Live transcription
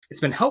it's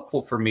been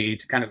helpful for me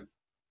to kind of,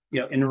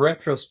 in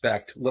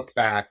retrospect, look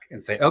back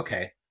and say,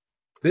 okay,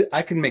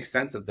 I can make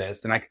sense of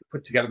this and I can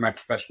put together my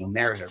professional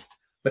narrative.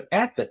 But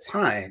at the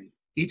time,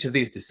 each of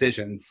these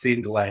decisions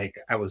seemed like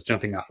I was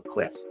jumping off a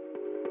cliff.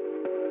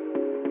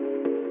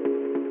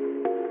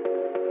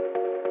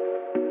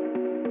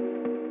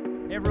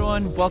 Hey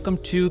everyone, welcome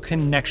to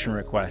Connection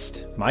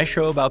Request, my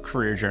show about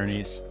career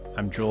journeys.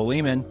 I'm Joel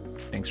Lehman.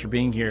 Thanks for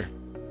being here.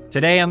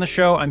 Today on the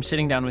show, I'm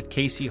sitting down with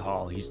Casey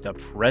Hall. He's the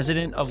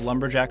president of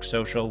Lumberjack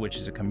Social, which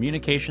is a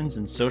communications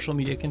and social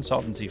media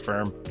consultancy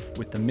firm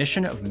with the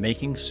mission of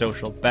making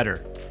social better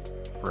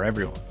for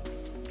everyone.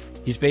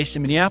 He's based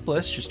in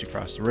Minneapolis, just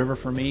across the river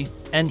from me,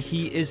 and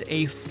he is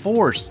a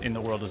force in the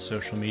world of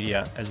social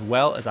media, as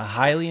well as a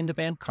highly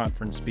in-demand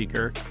conference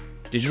speaker,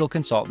 digital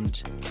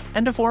consultant,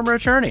 and a former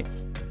attorney.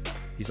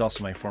 He's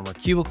also my former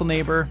cubicle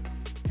neighbor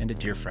and a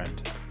dear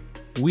friend.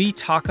 We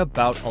talk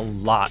about a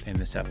lot in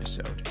this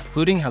episode,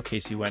 including how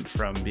Casey went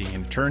from being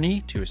an attorney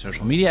to a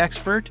social media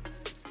expert,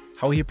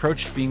 how he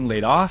approached being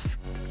laid off,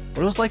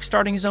 what it was like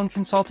starting his own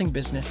consulting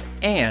business,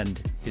 and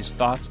his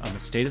thoughts on the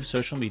state of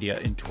social media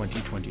in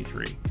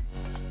 2023.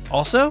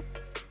 Also,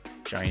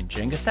 giant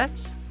Jenga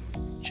sets,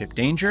 chip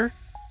danger,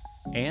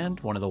 and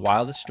one of the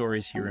wildest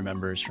stories he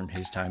remembers from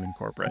his time in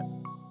corporate.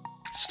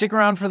 Stick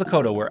around for the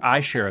coda where I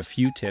share a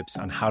few tips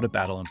on how to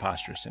battle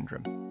imposter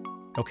syndrome.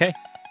 Okay,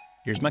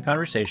 here's my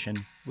conversation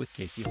with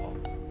Casey Hall.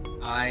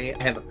 I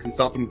have a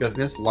consulting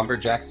business,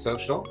 Lumberjack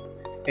Social.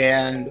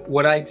 And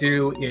what I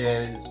do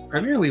is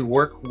primarily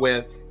work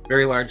with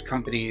very large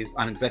companies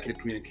on executive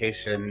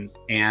communications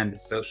and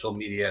social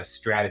media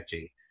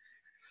strategy.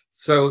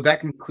 So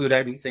that can include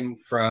everything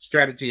from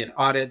strategy and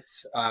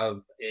audits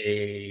of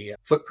a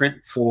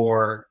footprint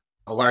for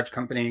a large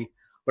company.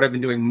 What I've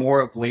been doing more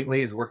of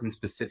lately is working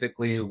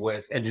specifically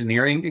with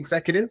engineering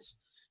executives.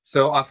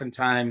 So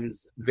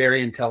oftentimes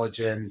very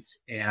intelligent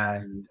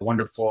and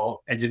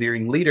wonderful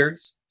engineering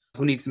leaders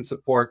who need some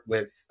support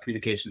with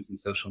communications and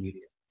social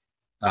media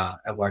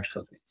at large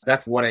companies.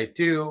 That's what I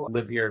do. I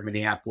live here in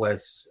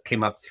Minneapolis,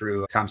 came up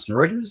through Thomson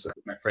Reuters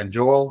with my friend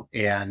Joel,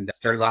 and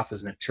started off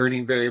as an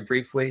attorney very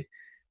briefly,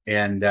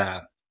 and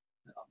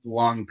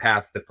long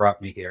path that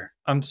brought me here.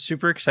 I'm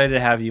super excited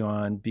to have you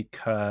on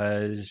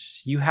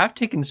because you have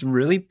taken some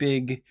really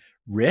big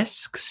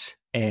risks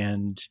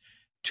and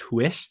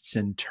twists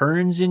and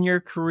turns in your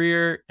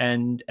career.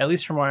 And at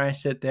least from where I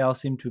sit, they all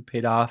seem to have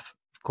paid off.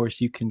 Of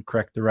course, you can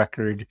correct the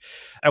record.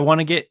 I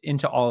want to get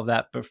into all of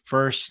that. But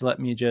first, let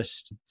me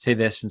just say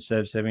this instead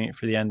of saving it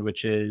for the end,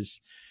 which is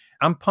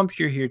I'm pumped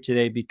you're here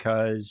today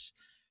because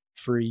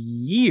for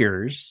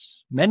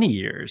years, many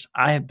years,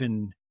 I have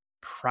been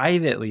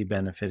privately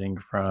benefiting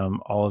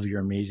from all of your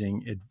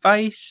amazing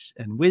advice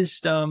and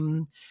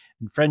wisdom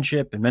and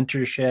friendship and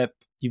mentorship.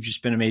 You've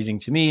just been amazing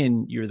to me.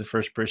 And you're the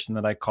first person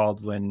that I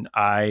called when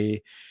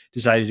I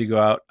decided to go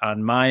out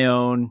on my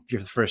own.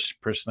 You're the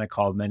first person I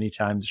called many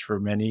times for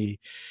many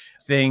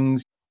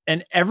things.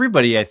 And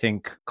everybody, I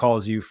think,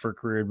 calls you for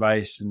career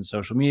advice and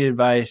social media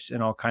advice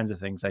and all kinds of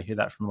things. I hear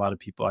that from a lot of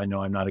people. I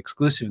know I'm not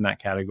exclusive in that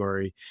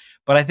category,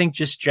 but I think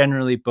just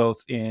generally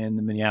both in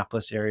the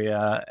Minneapolis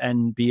area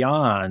and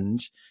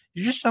beyond,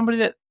 you're just somebody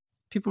that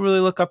people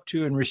really look up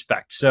to and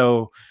respect.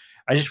 So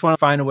I just want to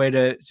find a way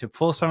to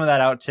pull some of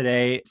that out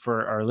today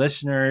for our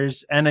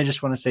listeners. And I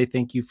just want to say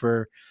thank you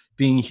for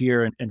being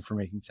here and for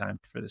making time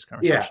for this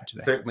conversation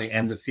today. Certainly.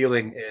 And the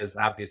feeling is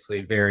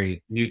obviously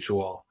very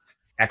mutual.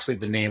 Actually,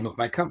 the name of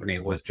my company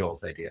was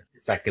Joel's idea.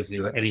 If that gives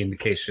you any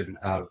indication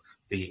of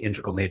the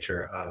integral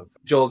nature of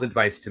Joel's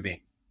advice to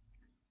me.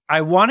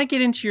 I want to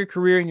get into your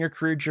career and your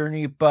career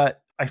journey,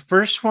 but I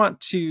first want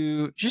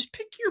to just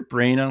pick your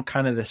brain on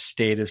kind of the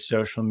state of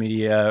social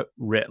media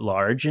writ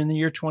large in the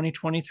year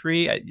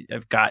 2023.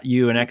 I've got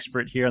you an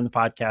expert here on the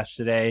podcast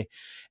today.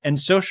 And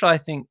social, I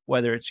think,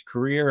 whether it's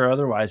career or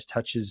otherwise,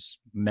 touches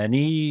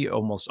many,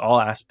 almost all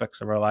aspects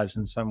of our lives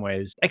in some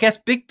ways. I guess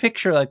big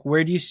picture, like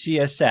where do you see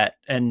us at?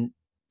 And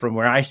from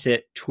where I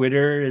sit,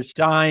 Twitter is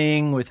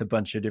dying with a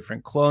bunch of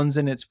different clones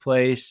in its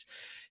place.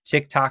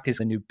 TikTok is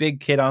a new big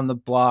kid on the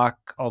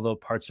block, although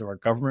parts of our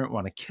government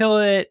want to kill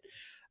it.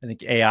 I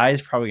think AI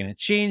is probably going to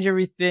change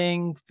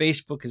everything.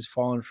 Facebook has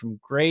fallen from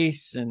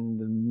grace and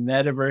the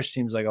metaverse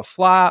seems like a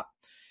flop.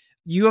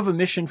 You have a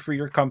mission for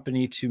your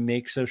company to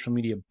make social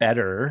media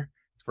better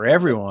for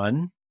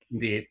everyone.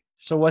 Indeed.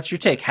 So what's your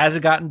take? Has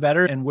it gotten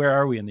better? And where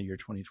are we in the year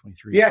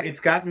 2023? Yeah,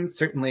 it's gotten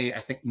certainly, I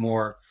think,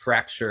 more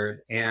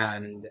fractured.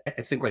 And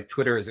I think like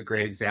Twitter is a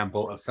great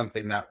example of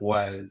something that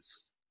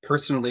was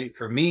personally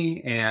for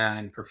me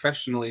and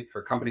professionally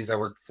for companies I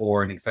worked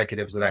for and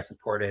executives that I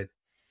supported,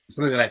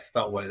 something that I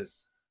felt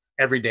was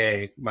every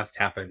day must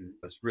happen,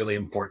 was really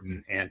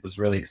important, and was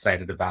really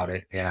excited about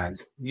it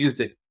and used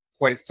it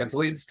quite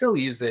extensively and still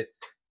use it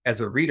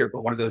as a reader,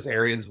 but one of those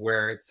areas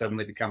where it's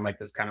suddenly become like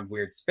this kind of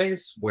weird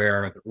space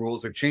where the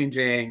rules are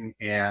changing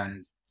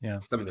and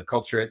some of the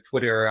culture at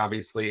Twitter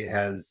obviously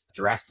has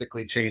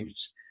drastically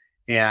changed.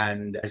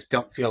 And I just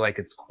don't feel like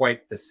it's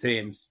quite the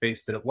same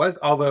space that it was,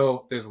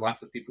 although there's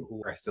lots of people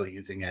who are still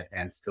using it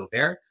and still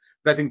there.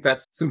 But I think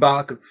that's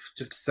symbolic of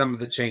just some of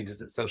the changes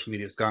that social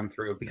media has gone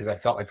through, because I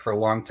felt like for a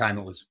long time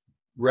it was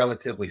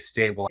relatively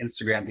stable.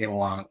 Instagram came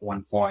along at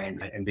one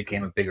point and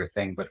became a bigger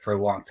thing. But for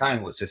a long time,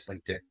 it was just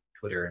LinkedIn,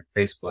 Twitter, and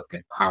Facebook,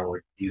 and how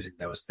we're using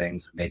those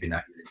things. Maybe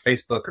not using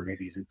Facebook, or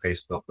maybe using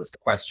Facebook was the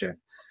question.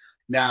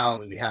 Now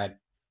we had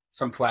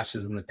some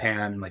flashes in the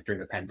pan, like during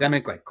the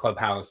pandemic, like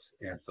Clubhouse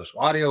and social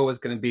audio was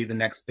going to be the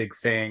next big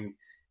thing.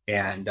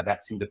 And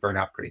that seemed to burn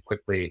out pretty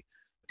quickly.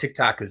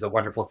 TikTok is a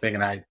wonderful thing,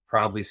 and I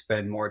probably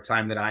spend more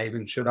time than I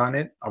even should on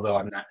it, although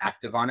I'm not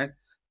active on it.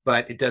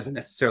 But it doesn't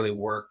necessarily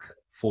work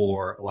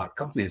for a lot of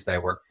companies that I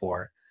work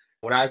for.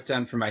 What I've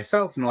done for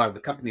myself and a lot of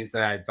the companies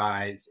that I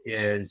advise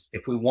is,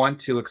 if we want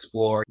to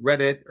explore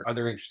Reddit or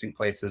other interesting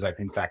places, I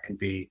think that can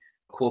be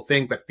a cool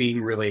thing, but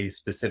being really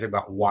specific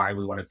about why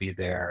we want to be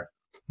there,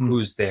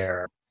 who's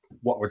there,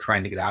 what we're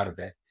trying to get out of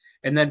it.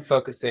 And then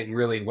focusing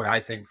really what I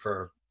think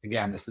for,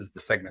 again, this is the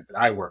segment that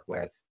I work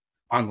with,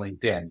 on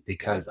LinkedIn,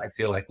 because I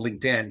feel like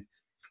LinkedIn,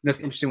 it's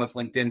interesting with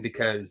LinkedIn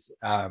because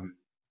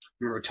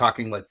we were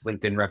talking with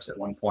LinkedIn reps at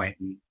one point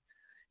and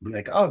be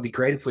like, oh, it'd be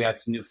great if we had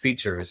some new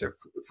features, or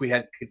if we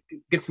could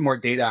get some more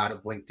data out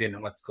of LinkedIn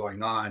and what's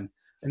going on.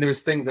 And there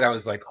was things that I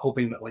was like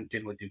hoping that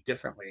LinkedIn would do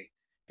differently.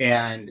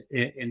 And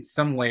in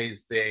some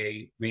ways,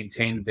 they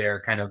maintained their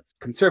kind of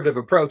conservative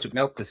approach of,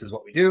 nope, this is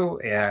what we do.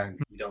 And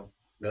we don't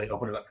really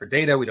open it up for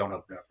data. We don't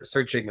open it up for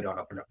searching. We don't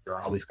open it up for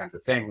all these kinds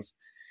of things.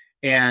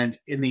 And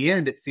in the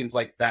end, it seems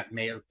like that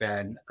may have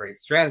been a great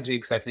strategy,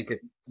 because I think it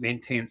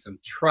maintains some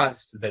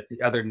trust that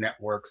the other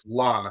networks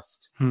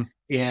lost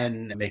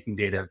in making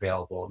data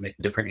available,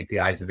 making different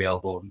APIs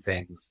available and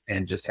things,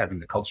 and just having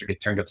the culture get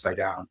turned upside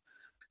down.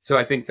 So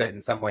I think that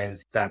in some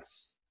ways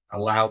that's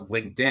allowed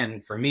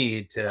LinkedIn for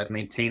me to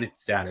maintain its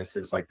status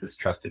as like this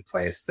trusted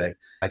place that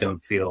I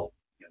don't feel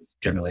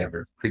generally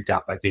ever creeped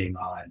out by being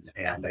on.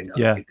 And I know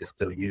that people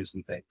still use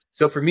and things.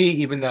 So for me,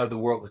 even though the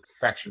world has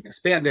fractured and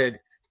expanded,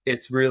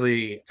 it's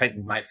really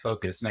tightened my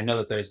focus. And I know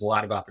that there's a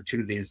lot of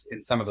opportunities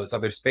in some of those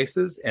other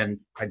spaces, and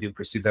I do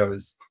pursue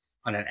those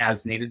on an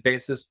as needed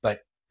basis.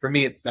 But for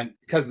me, it's been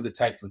because of the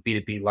type of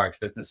B2B large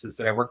businesses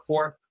that I work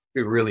for,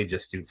 we really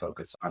just do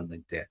focus on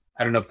LinkedIn.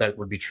 I don't know if that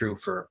would be true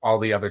for all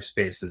the other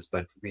spaces,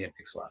 but for me, it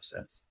makes a lot of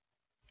sense.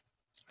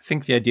 I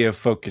think the idea of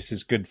focus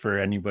is good for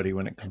anybody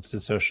when it comes to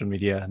social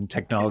media and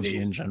technology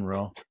in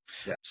general.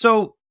 Yeah.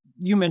 So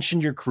you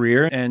mentioned your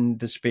career and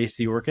the space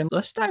that you work in.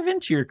 Let's dive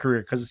into your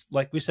career, because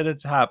like we said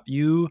at the top,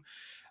 you,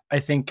 I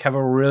think, have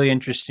a really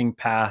interesting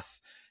path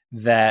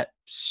that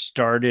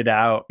started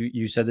out,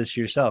 you said this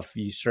yourself,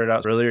 you started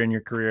out earlier in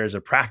your career as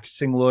a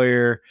practicing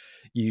lawyer.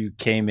 You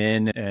came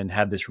in and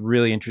had this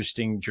really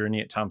interesting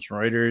journey at Thomson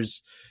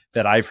Reuters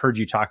that I've heard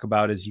you talk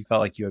about, as you felt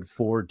like you had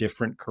 4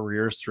 different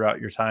careers throughout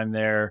your time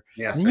there.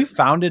 Yes, and you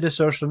founded a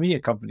social media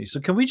company.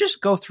 So can we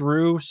just go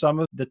through some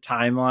of the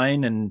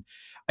timeline? And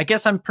I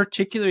guess I'm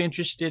particularly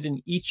interested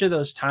in each of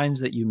those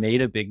times that you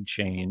made a big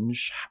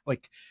change.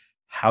 Like,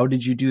 how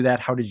did you do that?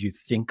 How did you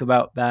think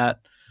about that?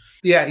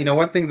 Yeah,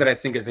 one thing that I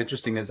think is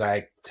interesting as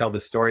I tell the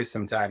story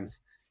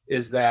sometimes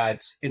is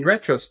that in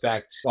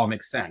retrospect, it all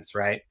makes sense,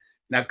 right?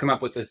 And I've come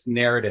up with this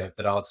narrative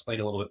that I'll explain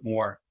a little bit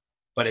more.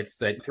 But it's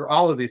that through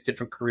all of these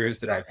different careers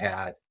that I've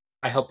had,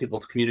 I help people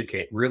to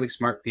communicate, really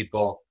smart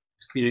people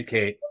to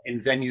communicate in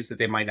venues that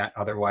they might not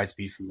otherwise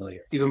be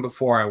familiar. Even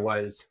before I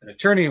was an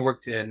attorney, I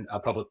worked in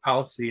public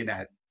policy and I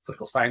had a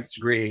political science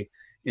degree,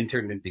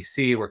 interned in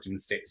DC, worked in the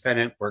state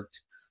Senate,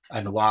 worked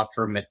in a law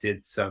firm that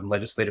did some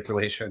legislative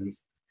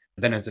relations.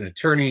 Then as an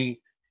attorney,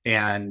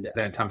 and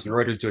then at Thomson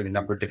Reuters doing a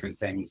number of different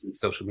things in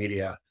social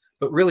media,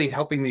 but really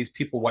helping these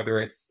people, whether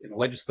it's in a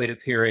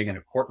legislative hearing, in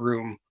a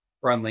courtroom,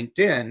 or on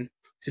LinkedIn,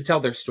 to tell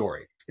their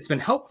story. It's been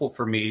helpful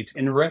for me to,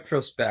 in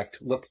retrospect,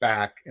 look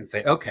back and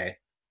say, okay,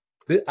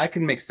 I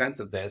can make sense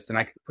of this and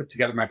I can put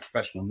together my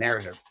professional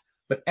narrative.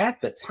 But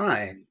at the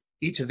time,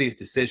 each of these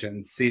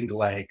decisions seemed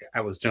like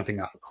I was jumping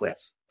off a cliff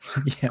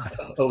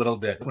a little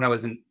bit. When I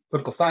was in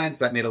political science,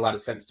 that made a lot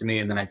of sense to me.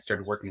 And then I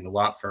started working in a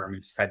law firm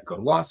and decided to go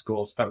to law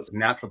school. So that was a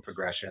natural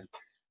progression.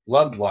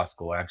 Loved law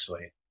school,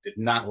 actually. Did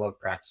not love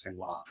practicing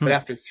law. But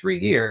after 3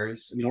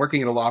 years,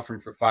 working at a law firm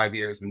for 5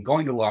 years and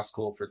going to law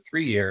school for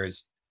 3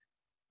 years,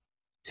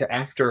 to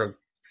after a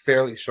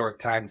fairly short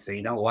time say,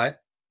 you know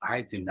what?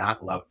 I do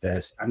not love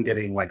this. I'm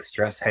getting like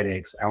stress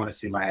headaches. I want to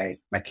see my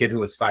kid who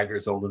was 5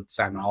 years old at the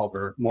time,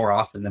 Oliver, more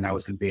often than I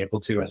was going to be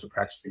able to as a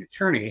practicing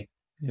attorney.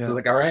 Yeah. So I was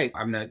like, all right,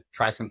 I'm going to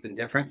try something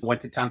different.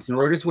 Went to Thomson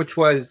Reuters, which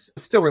was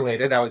still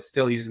related. I was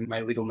still using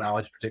my legal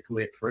knowledge,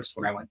 particularly at first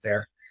when I went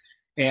there,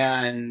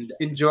 and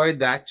enjoyed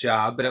that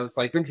job. But I was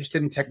like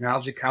interested in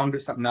technology, calendar,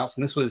 something else.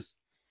 And this was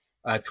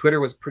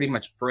Twitter was pretty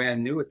much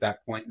brand new at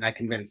that point. And I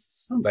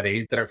convinced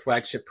somebody that our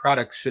flagship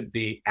product should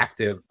be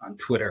active on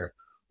Twitter,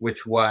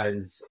 which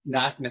was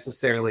not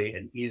necessarily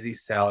an easy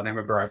sell. And I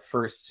remember our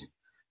first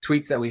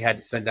tweets that we had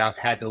to send out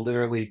had to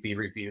literally be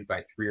reviewed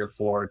by 3 or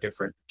 4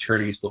 different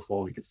attorneys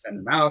before we could send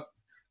them out.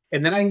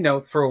 And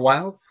then for a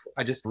while,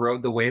 I just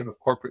rode the wave of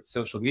corporate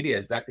social media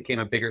as that became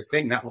a bigger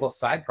thing. That little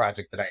side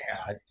project that I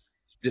had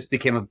just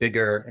became a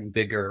bigger and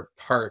bigger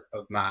part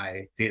of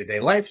my day-to-day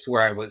life, to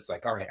where I was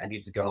like, all right, I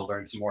need to go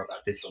learn some more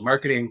about digital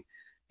marketing.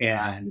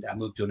 And I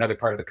moved to another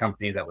part of the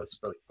company that was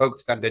really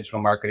focused on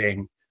digital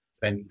marketing,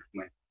 then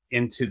went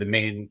into the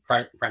main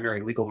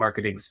primary legal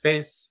marketing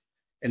space,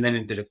 and then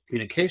into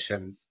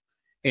communications.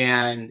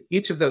 And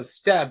each of those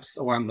steps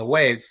along the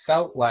way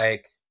felt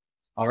like,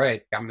 all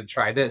right, I'm going to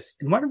try this.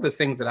 And one of the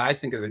things that I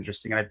think is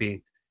interesting, and I'd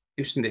be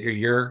interested to hear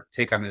your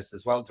take on this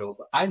as well,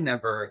 Jules. I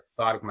never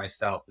thought of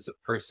myself as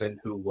a person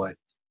who would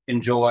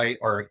enjoy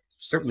or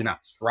certainly not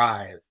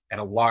thrive at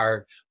a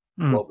large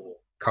global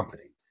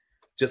company.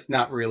 Just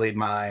not really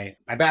my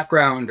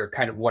background, or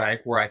kind of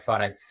where I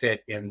thought I'd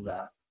fit in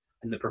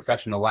the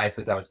professional life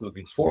as I was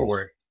moving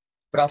forward.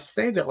 But I'll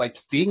say that, like,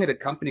 being at a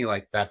company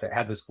like that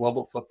had this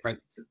global footprint,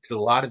 did a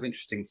lot of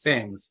interesting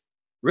things,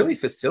 really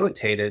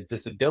facilitated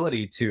this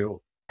ability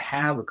to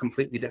have a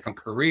completely different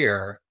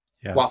career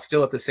while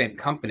still at the same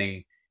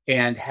company,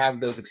 and have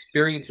those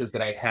experiences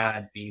that I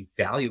had be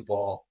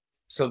valuable.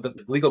 So the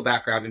legal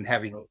background and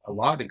having a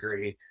law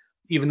degree,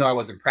 even though I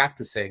wasn't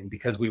practicing,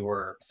 because we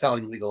were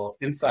selling legal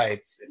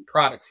insights and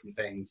products and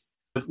things,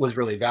 was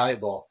really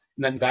valuable.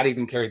 And then that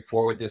even carried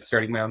forward to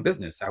starting my own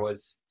business. I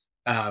was,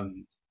 I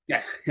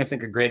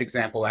think a great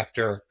example,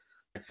 after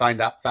I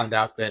found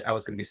out that I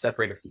was going to be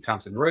separated from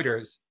Thomson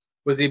Reuters,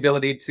 was the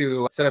ability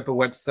to set up a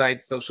website,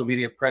 social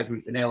media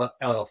presence, and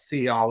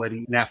LLC all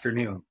in an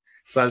afternoon.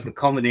 So that was the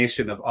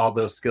culmination of all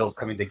those skills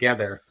coming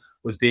together,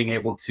 was being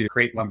able to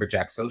create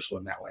Lumberjack Social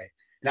in that way.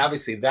 And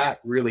obviously that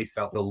really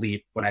felt a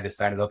leap when I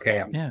decided, okay,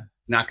 I'm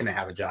not going to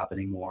have a job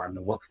anymore. I'm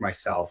going to work for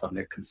myself. I'm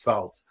going to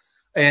consult.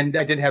 And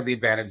I did have the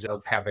advantage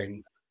of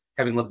having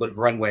a little bit of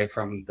runway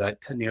from the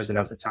 10 years that I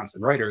was at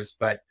Thomson Reuters,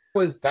 but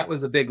that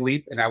was a big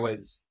leap, and I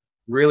was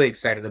really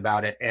excited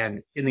about it.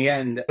 And in the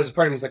end, there was a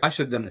part of me was like, I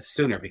should have done this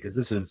sooner, because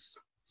this is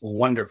a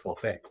wonderful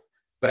thing.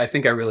 But I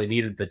think I really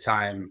needed the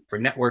time for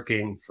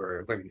networking,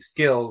 for learning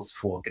skills,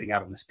 for getting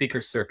out on the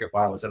speaker circuit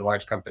while I was at a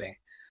large company,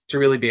 to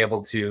really be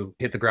able to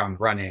hit the ground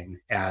running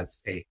as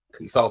a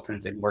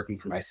consultant and working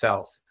for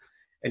myself.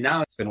 And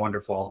now it's been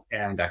wonderful,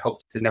 and I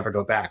hope to never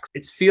go back.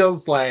 It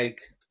feels like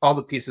all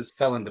the pieces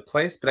fell into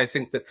place, but I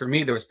think that for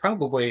me, there was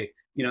probably,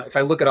 if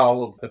I look at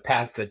all of the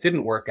past that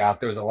didn't work out,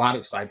 there was a lot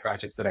of side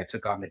projects that I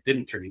took on that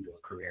didn't turn into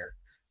a career.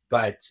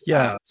 But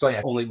so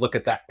I only look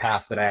at that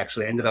path that I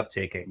actually ended up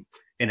taking,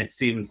 and it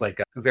seems like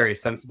a very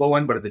sensible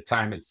one. But at the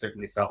time, it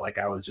certainly felt like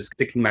I was just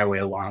picking my way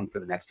along for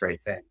the next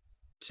right thing.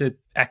 To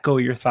echo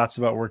your thoughts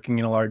about working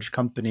in a large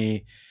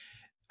company,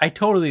 I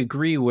totally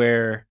agree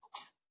where,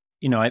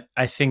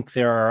 I think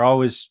there are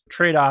always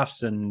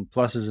trade-offs and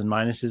pluses and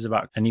minuses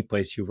about any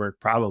place you work,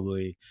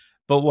 probably.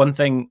 But one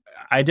thing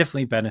I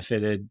definitely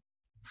benefited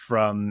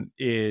from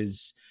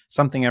is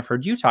something I've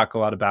heard you talk a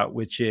lot about,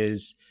 which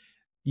is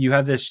you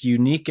have this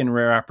unique and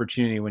rare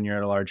opportunity when you're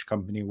at a large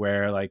company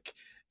where, like,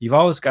 you've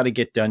always got to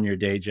get done your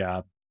day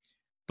job.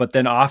 But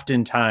then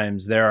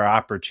oftentimes there are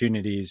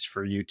opportunities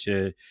for you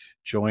to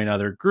join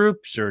other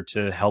groups, or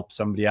to help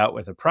somebody out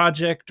with a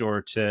project,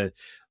 or to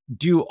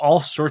do all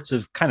sorts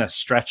of kind of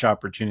stretch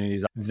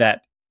opportunities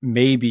that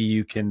maybe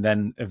you can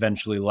then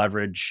eventually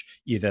leverage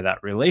either that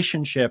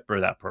relationship or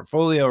that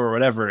portfolio or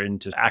whatever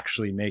into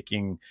actually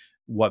making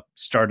what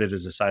started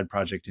as a side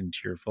project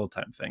into your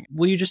full-time thing.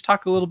 Will you just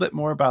talk a little bit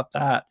more about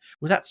that?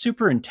 Was that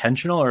super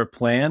intentional or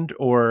planned,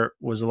 or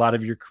was a lot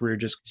of your career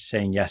just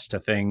saying yes to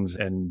things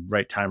and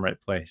right time,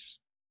 right place?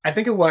 I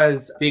think it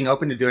was being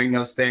open to doing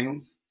those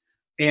things.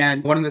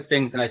 And one of the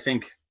things that I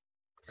think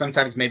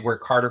sometimes made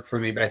work harder for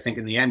me, but I think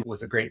in the end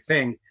was a great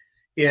thing,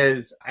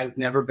 is I've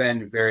never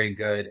been very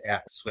good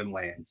at swim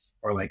lanes,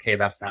 or like, hey,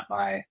 that's not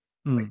my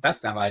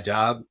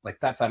job. Like,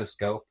 that's out of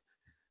scope.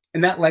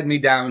 And that led me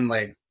down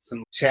like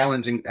some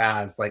challenging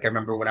paths. Like, I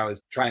remember when I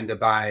was trying to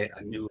buy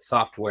a new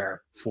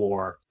software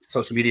for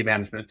social media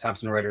management at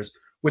Thomson Reuters,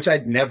 which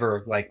I'd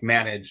never like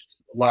managed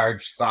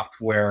large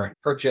software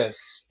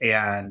purchase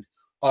and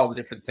all the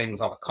different things,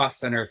 all the cost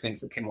center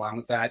things that came along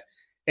with that.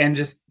 And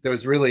just, there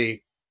was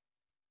really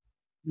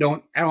I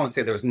don't want to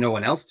say there was no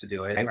one else to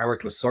do it. I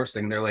worked with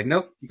sourcing. They're like,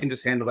 nope, you can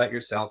just handle that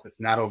yourself.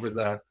 It's not over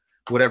the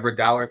whatever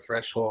dollar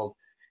threshold.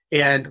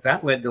 And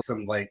that led to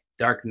some like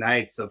dark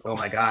nights of, oh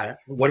my God,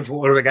 what have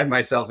I gotten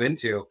myself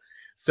into?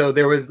 So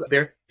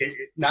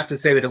not to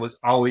say that it was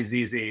always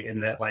easy,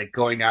 and that like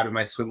going out of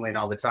my swim lane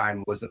all the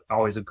time was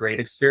always a great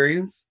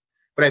experience.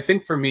 But I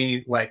think for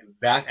me, like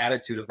that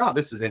attitude of, oh,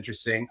 this is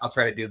interesting, I'll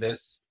try to do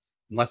this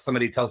unless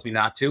somebody tells me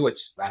not to,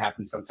 which that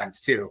happens sometimes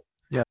too.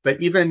 Yeah.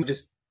 But even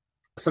just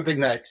something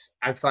that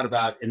I've thought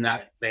about in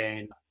that vein,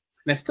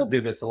 and I still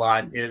do this a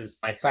lot, is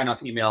I sign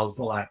off emails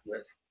a lot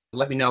with,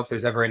 let me know if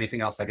there's ever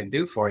anything else I can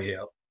do for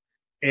you.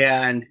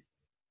 And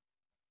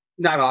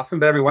not often,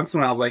 but every once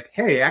in a while, like,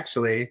 hey,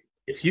 actually,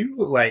 if you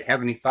like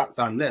have any thoughts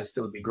on this,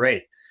 it would be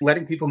great.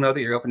 Letting people know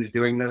that you're open to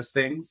doing those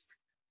things,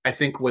 I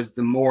think, was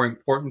the more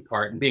important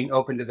part, and being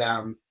open to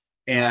them.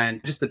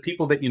 And just the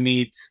people that you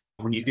meet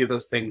when you do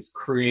those things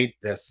create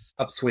this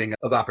upswing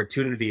of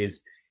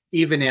opportunities.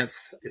 Even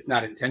if it's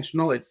not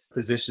intentional, it's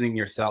positioning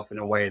yourself in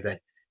a way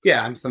that,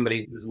 yeah, I'm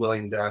somebody who's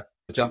willing to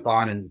jump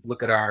on and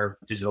look at our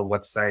digital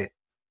website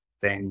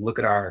thing, look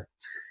at our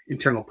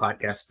internal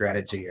podcast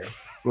strategy or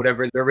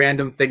whatever the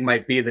random thing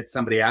might be that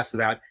somebody asks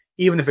about,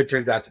 even if it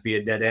turns out to be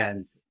a dead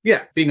end.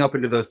 Yeah, being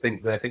open to those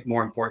things is, I think,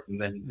 more important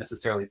than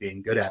necessarily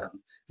being good at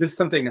them. This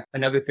is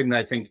another thing that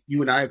I think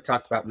you and I have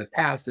talked about in the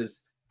past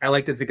is I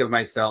like to think of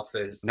myself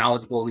as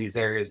knowledgeable in these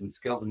areas and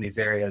skilled in these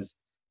areas.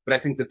 But I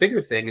think the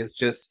bigger thing is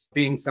just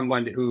being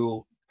someone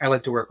who I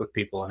like to work with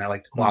people and I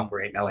like to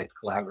cooperate and I like to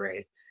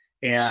collaborate.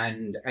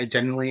 And I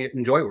genuinely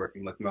enjoy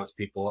working with most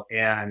people.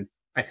 And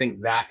I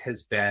think that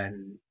has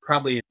been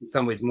probably in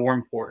some ways more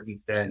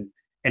important than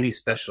any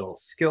special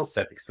skill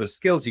set, because those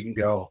skills you can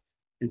go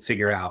and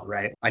figure out,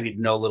 right? I need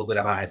to know a little bit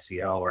about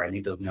ICO or I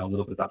need to know a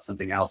little bit about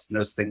something else. And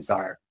those things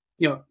are,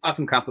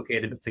 often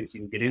complicated things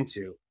you can get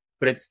into,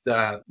 but it's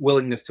the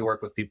willingness to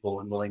work with people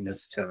and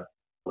willingness to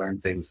learn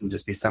things and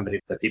just be somebody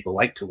that people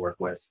like to work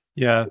with.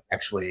 Yeah.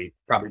 Actually,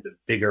 probably the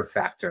bigger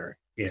factor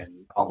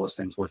in all those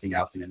things working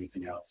out than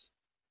anything else.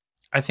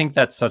 I think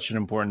that's such an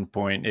important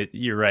point.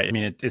 You're right. I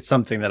mean, it's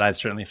something that I've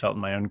certainly felt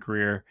in my own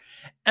career.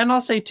 And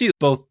I'll say too,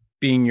 both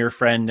being your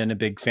friend and a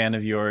big fan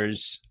of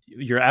yours,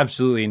 you're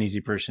absolutely an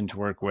easy person to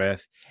work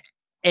with.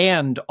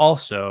 And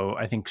also,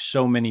 I think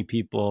so many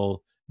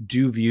people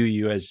do view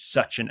you as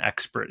such an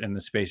expert in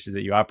the spaces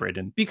that you operate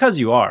in because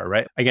you are,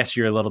 right? I guess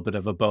you're a little bit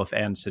of a both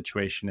and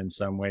situation in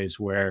some ways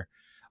where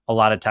a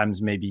lot of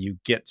times maybe you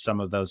get some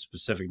of those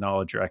specific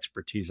knowledge or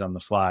expertise on the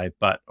fly,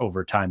 but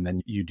over time,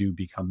 then you do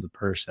become the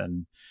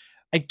person.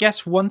 I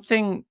guess one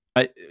thing,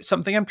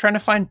 something I'm trying to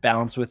find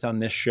balance with on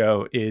this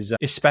show is,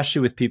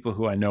 especially with people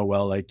who I know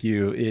well, like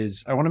you,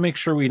 is I want to make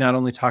sure we not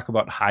only talk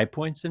about high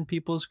points in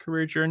people's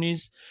career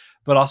journeys,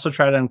 but also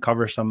try to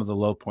uncover some of the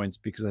low points,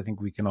 because I think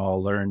we can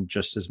all learn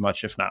just as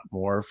much, if not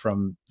more,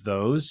 from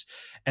those.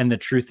 And the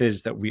truth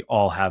is that we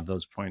all have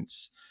those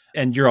points.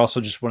 And you're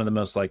also just one of the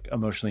most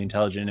emotionally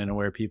intelligent and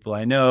aware people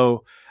I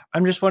know.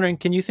 I'm just wondering,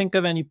 can you think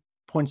of any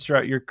points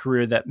throughout your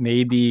career that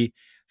maybe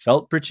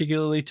felt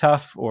particularly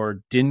tough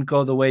or didn't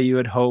go the way you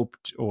had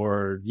hoped,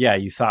 or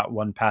you thought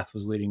one path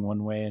was leading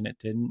one way and it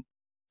didn't?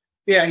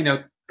 Yeah,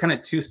 kind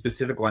of two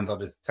specific ones I'll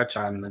just touch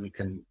on, and then we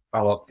can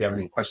follow up if you have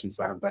any questions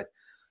about them. But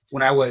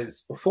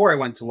before I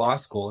went to law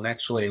school, and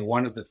actually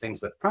one of the things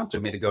that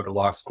prompted me to go to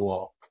law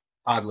school,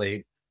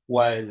 oddly,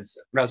 was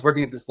when I was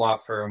working at this law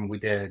firm, we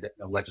did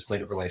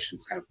legislative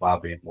relations kind of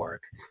lobbying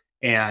work.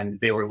 And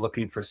they were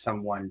looking for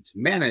someone to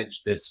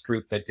manage this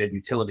group that did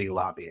utility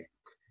lobbying.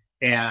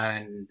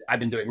 And I've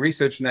been doing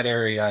research in that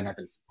area and I've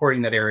been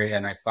supporting that area.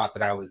 And I thought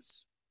that I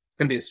was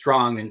going to be a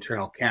strong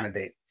internal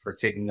candidate for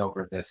taking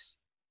over this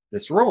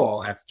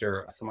role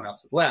after someone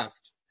else had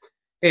left.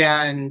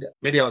 And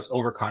maybe I was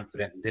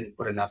overconfident and didn't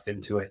put enough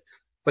into it.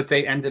 But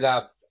they ended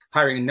up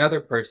hiring another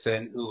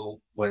person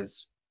who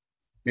was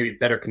maybe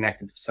better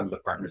connected to some of the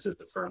partners at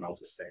the firm, I'll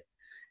just say.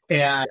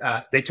 And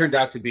they turned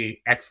out to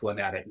be excellent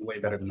at it and way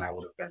better than I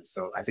would have been.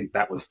 So I think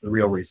that was the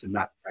real reason,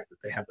 not the fact that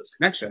they had those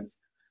connections.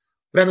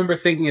 But I remember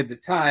thinking at the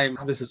time,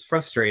 oh, this is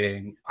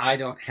frustrating. I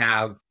don't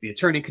have the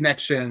attorney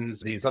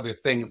connections, these other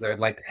things that I'd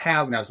like to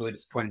have. And I was really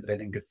disappointed that I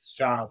didn't get this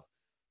job.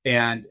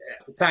 And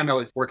at the time I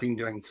was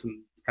doing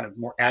some kind of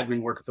more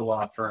admin work at the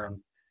law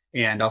firm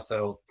and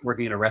also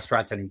working in a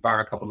restaurant tending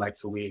bar a couple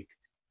nights a week.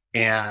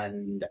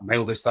 And my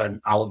older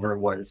son, Oliver,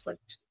 was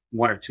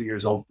 1 or 2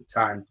 years old at the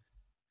time.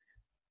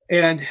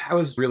 And I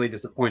was really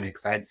disappointed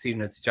because I had seen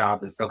this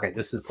job as, okay,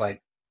 this is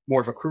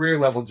more of a career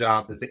level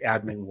job than the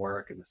admin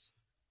work and this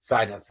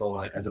side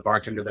hustle as a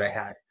bartender that I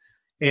had.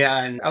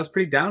 And I was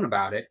pretty down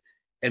about it.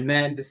 And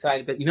then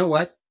decided that, you know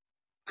what?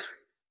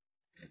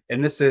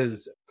 And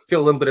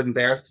feel a little bit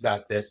embarrassed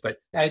about this, but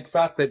I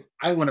thought that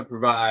I want to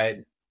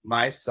provide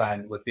my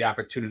son with the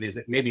opportunities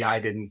that maybe I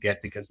didn't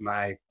get because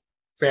my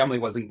family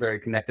wasn't very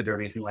connected or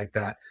anything like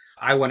that.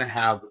 I want to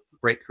have a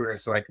great career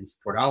so I can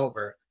support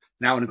Oliver.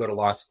 Now I want to go to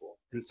law school.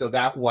 And so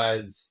that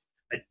was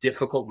a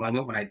difficult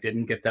moment when I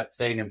didn't get that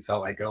thing and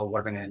felt like, oh,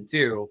 what am I going to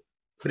do?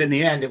 But in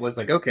the end, it was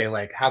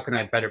okay, how can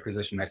I better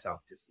position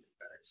myself to do something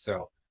better?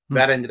 So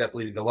that ended up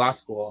leading to law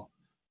school.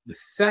 The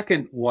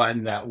second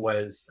one that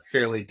was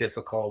fairly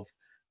difficult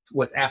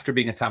was after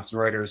being at Thomson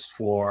Reuters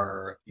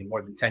for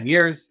more than 10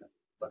 years,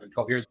 11,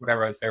 12 years,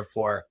 whatever I was there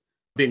for,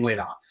 being laid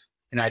off.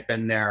 And I'd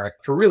been there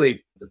for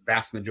really the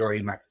vast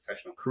majority of my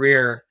professional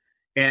career.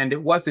 And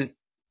it wasn't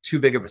too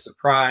big of a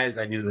surprise.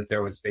 I knew that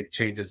there was big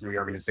changes and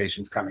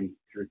reorganizations coming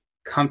through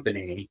the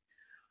company.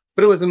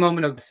 But it was a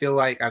moment of, I feel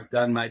like I've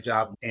done my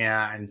job.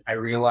 And I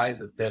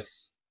realized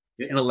that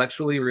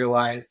intellectually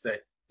realized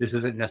that this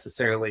isn't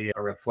necessarily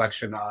a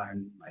reflection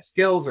on my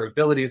skills or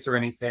abilities or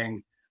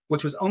anything,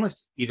 which was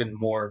almost even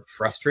more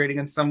frustrating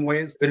in some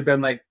ways. It would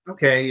have been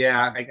okay,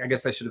 yeah, I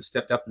guess I should have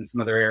stepped up in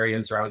some other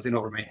areas, or I was in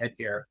over my head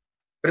here.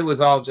 But it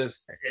was all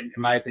just, in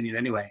my opinion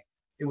anyway,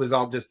 it was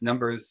all just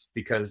numbers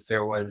because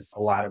there was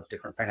a lot of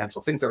different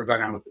financial things that were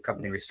going on with the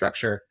company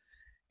restructure.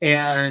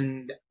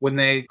 And when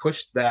they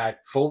pushed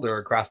that folder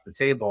across the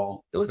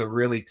table, it was a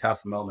really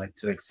tough moment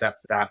to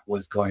accept that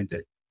was going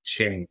to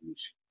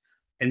change.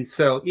 And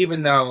so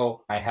even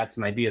though I had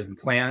some ideas and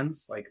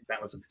plans,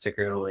 that was a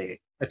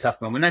particularly a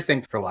tough moment. I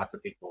think for lots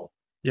of people,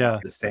 Yeah.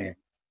 the same.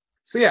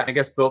 So yeah, I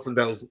guess both of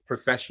those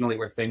professionally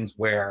were things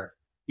where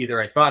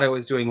either I thought I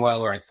was doing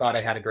well or I thought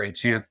I had a great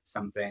chance at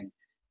something,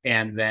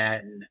 and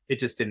then it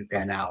just didn't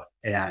pan out.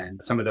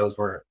 And some of those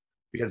were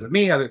because of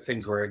me, other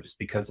things were just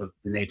because of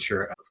the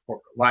nature of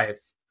corporate life.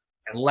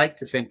 I like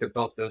to think that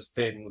both those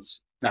things,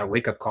 not a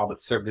wake up call, but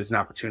served as an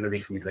opportunity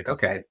for me to be like,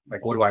 okay,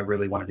 like what do I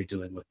really want to be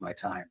doing with my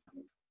time?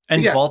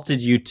 And Yeah,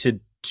 vaulted you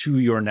to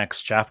your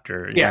next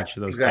chapter in yeah, each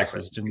of those exactly,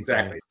 cases, didn't they?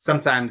 exactly.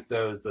 Sometimes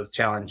those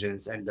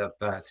challenges end up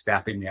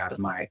snapping me out of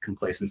my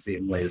complacency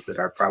in ways that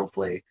are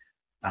probably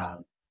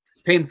um,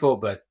 painful,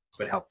 but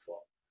helpful.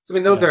 So I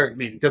mean, those Yeah. are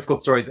difficult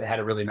stories that had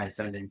a really nice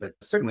ending, but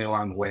certainly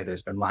along the way,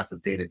 there's been lots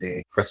of day to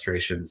day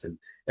frustrations. And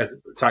as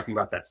talking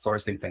about that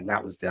sourcing thing,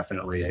 that was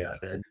definitely a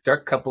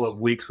dark couple of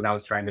weeks when I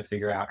was trying to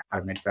figure out how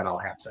to make that all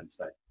happen.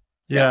 But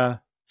yeah, Yeah.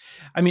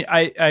 I mean,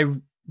 I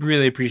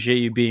really appreciate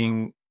you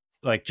being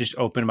like just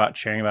open about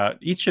sharing about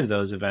each of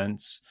those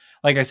events.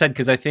 Like I said,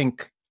 because I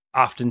think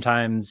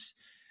oftentimes,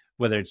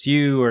 whether it's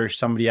you or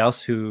somebody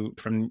else who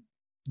from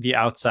the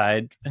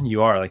outside, and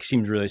you are like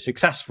seems really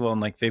successful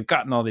and like they've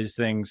gotten all these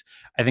things,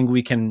 I think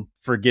we can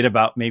forget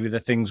about maybe the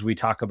things we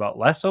talk about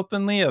less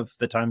openly of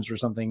the times where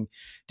something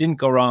didn't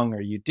go wrong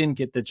or you didn't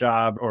get the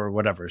job or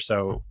whatever.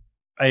 So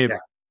I yeah,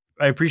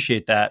 I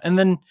appreciate that. And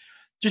then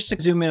just to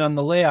zoom in on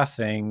the layoff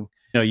thing,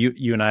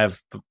 you and I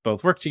have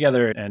both worked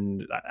together,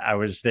 and I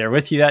was there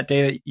with you that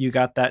day that you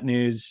got that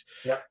news.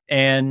 yeah,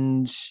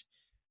 And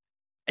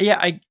yeah,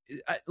 I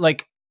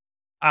like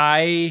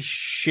I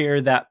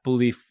share that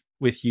belief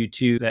with you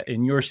too, that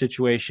in your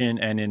situation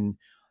and in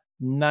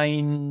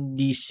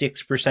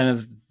 96%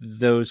 of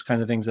those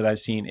kinds of things that I've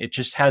seen, it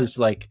just has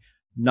like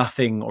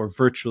nothing or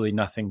virtually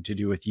nothing to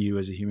do with you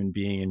as a human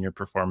being and your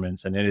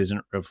performance. And it isn't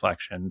a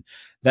reflection.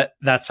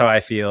 That's how I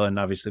feel. And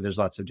obviously there's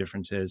lots of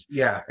differences.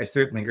 yeah. I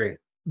certainly agree.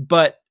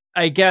 But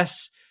I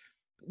guess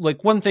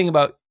like one thing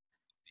about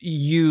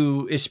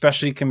you,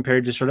 especially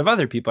compared to sort of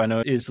other people I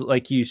know, is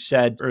like you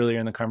said earlier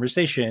in the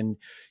conversation,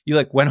 you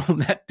like went home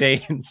that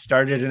day and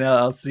started an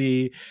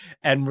LLC,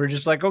 and we're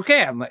just like,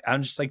 okay,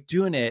 I'm just like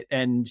doing it.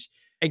 And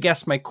I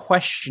guess my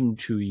question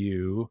to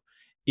you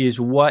is,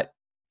 what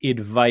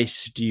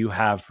advice do you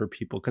have for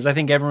people? Because I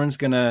think everyone's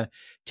gonna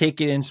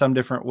take it in some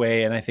different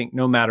way, and I think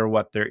no matter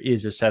what, there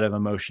is a set of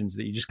emotions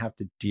that you just have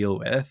to deal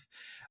with.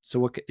 So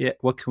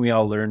what can we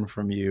all learn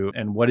from you,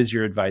 and what is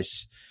your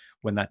advice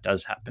when that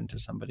does happen to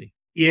somebody?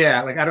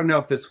 Yeah, like I don't know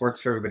if this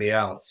works for everybody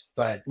else,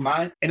 but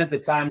mine, and at the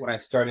time when I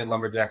started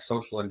Lumberjack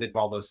Social and did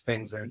all those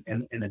things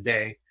in a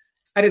day,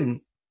 I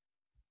didn't,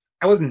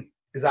 I wasn't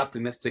as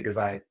optimistic as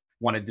I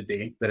wanted to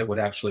be that it would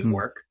actually Hmm.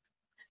 work.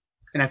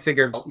 And I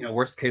figured,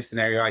 worst case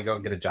scenario, I go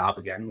and get a job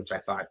again, which I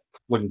thought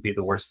wouldn't be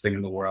the worst thing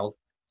in the world.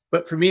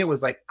 But for me, it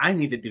was like, I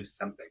need to do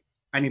something.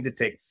 I need to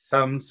take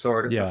some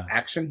sort of Yeah.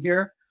 action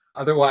here.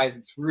 Otherwise,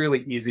 it's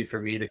really easy for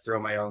me to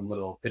throw my own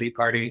little pity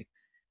party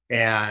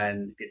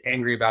and get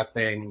angry about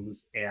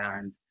things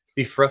and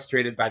be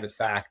frustrated by the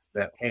fact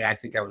that, hey, I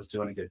think I was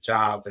doing a good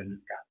job and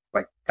got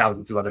like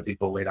thousands of other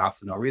people laid off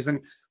for no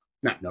reason.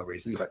 Not no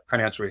reason, but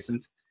financial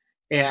reasons.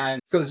 And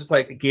so it's just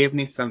like it gave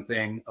me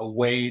something, a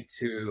way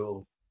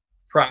to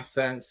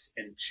process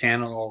and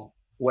channel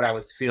what I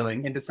was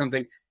feeling into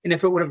something. And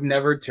if it would have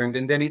never turned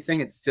into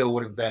anything, it still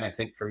would have been, I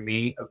think, for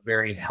me, a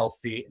very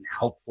healthy and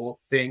helpful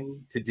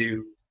thing to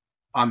do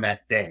on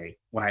that day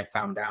when I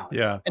found out.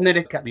 Yeah. And then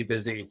it kept me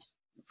busy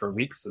for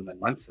weeks and then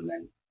months and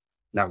then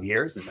now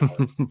years. And now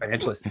it's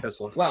financially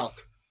successful as well.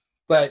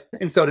 But,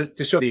 and so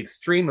to show the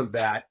extreme of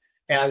that,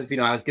 as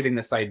I was getting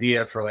this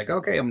idea for like,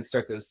 okay, I'm going to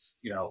start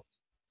this,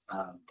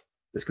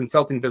 this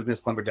consulting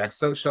business, Lumberjack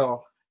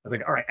Social. I was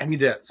like, all right, I need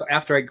to. So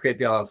after I create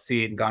the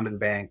LLC and gone to the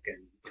bank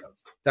and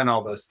done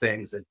all those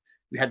things, and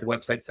we had the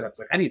website set up, I was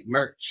like, I need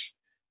merch.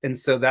 And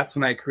so that's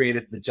when I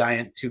created the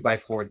giant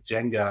 2x4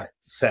 Jenga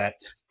set,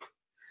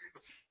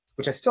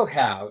 which I still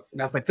have.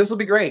 And I was like, this will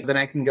be great. Then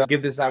I can go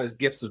give this out as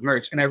gifts of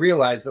merch. And I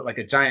realized that like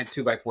a giant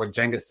 2x4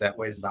 Jenga set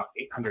weighs about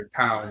 800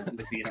 pounds and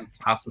would be an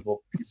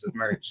impossible piece of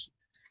merch.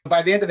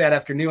 By the end of that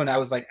afternoon, I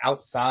was like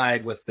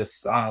outside with this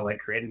saw, like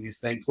creating these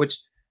things, which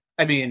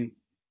I mean,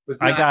 was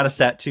I not, got a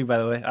set too, by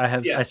the way.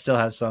 yeah, I still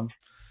have some.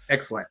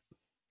 excellent.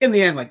 In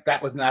the end, like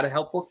that was not a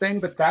helpful thing,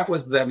 but that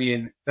was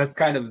that's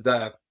kind of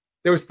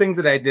there was things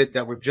that I did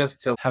that were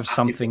just to Have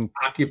something.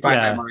 occupy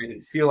my Yeah. mind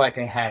and feel like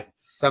I had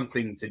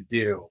something to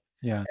do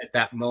Yeah. at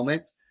that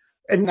moment.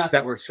 And not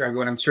that works for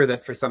everyone. I'm sure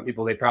that for some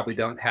people, they probably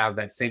don't have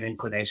that same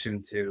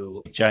inclination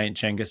to Giant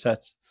Jenga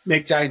sets.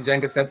 make giant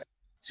Jenga sets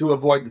to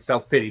avoid the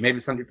self-pity. Maybe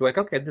some people are like,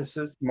 okay, this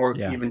is more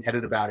Yeah.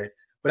 even-headed about it.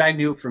 But I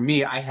knew for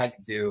me, I had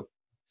to do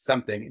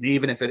something. And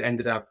even if it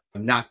ended up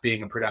not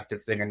being a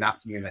productive thing or not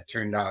something that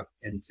turned out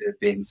into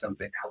being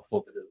something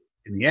helpful to do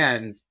in the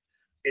end,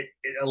 it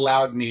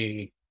allowed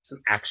me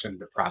some action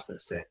to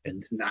process it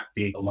and to not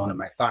be alone in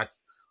my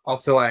thoughts.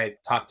 Also, I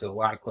talked to a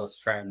lot of close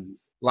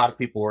friends. A lot of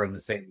people were in the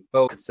same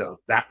boat. So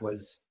that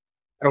was,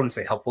 I don't want to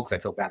say helpful because I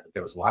feel bad that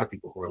there was a lot of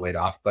people who were laid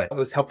off, but it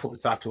was helpful to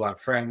talk to a lot of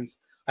friends.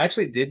 I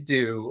actually did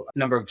do a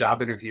number of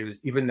job interviews,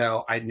 even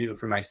though I knew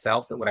for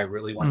myself that what I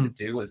really wanted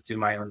to do was do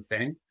my own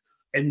thing.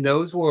 And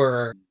those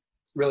were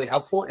really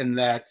helpful in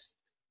that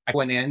I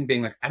went in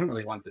being like, I don't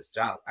really want this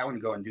job. I want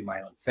to go and do my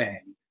own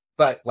thing,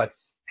 but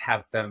let's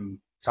have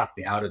them talk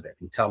me out of it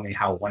and tell me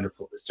how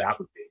wonderful this job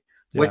would be,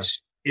 Yeah.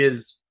 which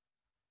is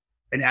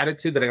an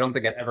attitude that I don't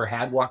think I'd ever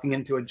had walking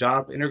into a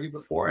job interview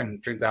before. And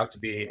it turns out to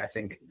be, I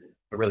think,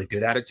 a really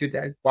good attitude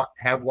to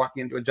have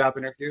walking into a job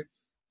interview.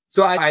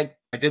 So I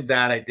did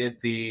that. I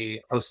did the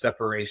post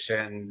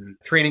separation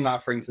training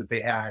offerings that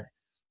they had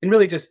and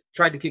really just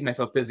tried to keep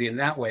myself busy in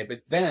that way.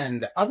 But then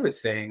the other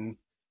thing,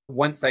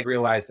 once I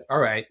realized, all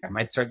right, I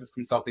might start this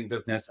consulting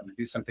business, I'm going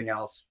to do something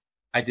else.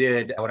 I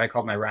did what I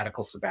called my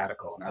radical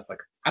sabbatical. And I was like,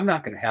 I'm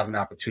not going to have an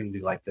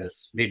opportunity like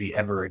this maybe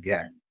ever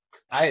again.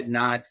 I had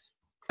not,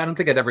 I don't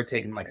think I'd ever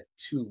taken like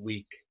a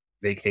 2-week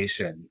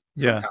vacation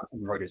from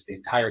Thomson Reuters the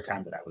entire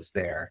time that I was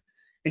there.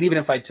 And even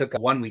if I took a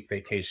 1-week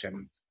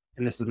vacation,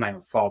 and this is my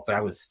own fault, but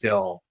I was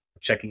still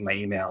checking my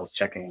emails,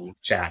 checking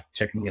chat,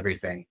 checking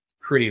everything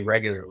pretty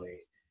regularly.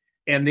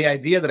 And the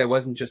idea that I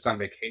wasn't just on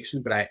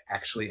vacation, but I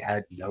actually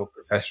had no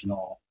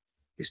professional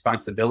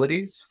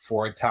responsibilities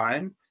for a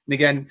time. And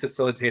again,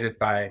 facilitated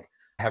by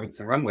having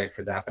some runway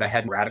for that. But I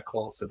had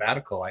radical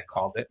sabbatical, I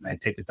called it. And I'd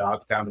take the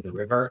dogs down to the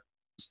river,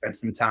 spend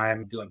some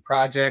time doing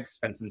projects,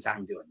 spend some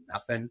time doing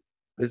nothing,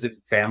 visit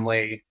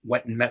family,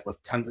 went and met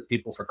with tons of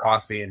people for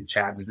coffee and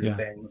chatted and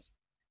things.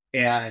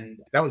 And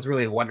that was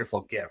really a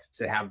wonderful gift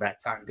to have that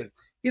time. Because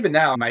even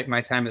now,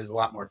 my time is a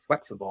lot more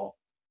flexible,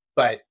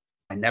 but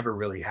I never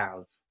really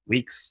have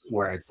weeks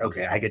where it's,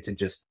 okay, I get to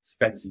just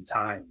spend some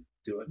time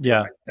doing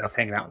my stuff,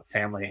 hanging out with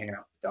family, hanging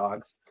out with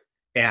dogs.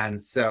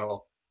 And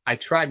so I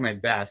tried my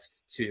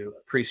best to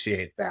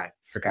appreciate that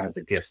for kind of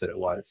the gift that it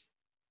was.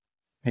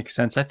 Makes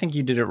sense. I think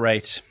you did it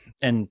right.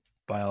 And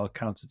by all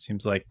accounts, it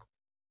seems like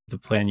the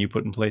plan you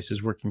put in place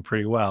is working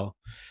pretty well.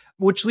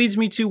 Which leads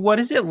me to, what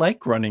is it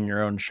like running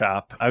your own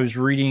shop? I was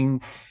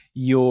reading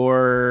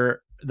the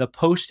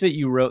post that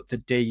you wrote the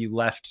day you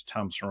left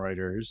Thomson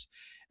Reuters,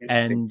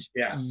 and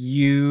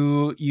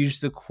you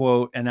used the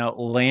quote, an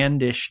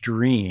outlandish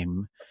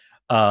dream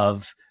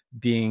of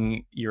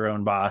being your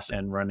own boss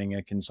and running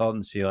a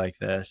consultancy like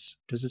this.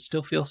 Does it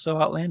still feel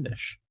so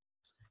outlandish?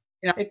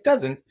 It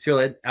doesn't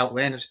feel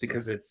outlandish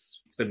because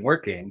it's been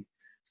working,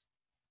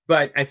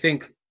 but I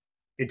think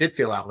it did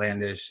feel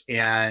outlandish.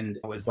 And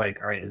I was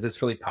like, all right, is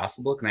this really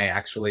possible? Can I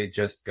actually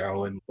just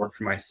go and work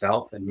for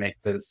myself and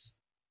make this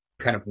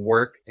kind of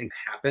work and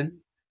happen?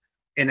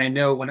 And I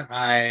know when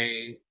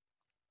I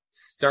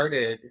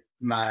started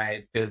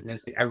my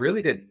business, I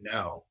really didn't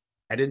know.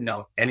 I didn't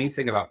know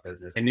anything about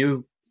business. I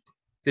knew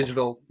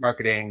digital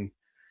marketing,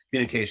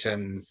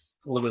 communications,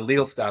 a little bit of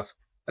legal stuff,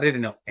 but I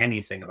didn't know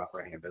anything about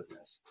running a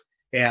business.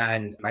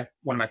 And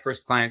one of my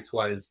first clients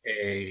was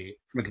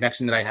from a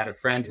connection that I had, a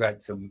friend who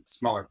had some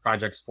smaller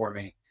projects for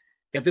me.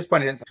 At this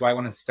point, I didn't say, do I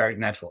want to start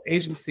an actual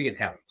agency and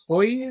have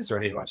employees, or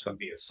do I just want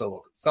to be a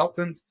solo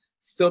consultant?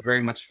 Still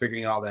very much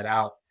figuring all that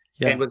out.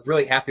 And was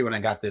really happy when I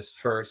got this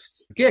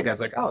first gig. I was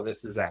like, oh,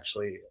 this is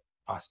actually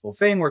a possible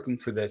thing, working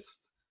for this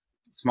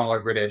smaller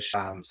British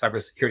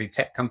cybersecurity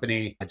tech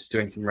company, just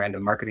doing some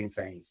random marketing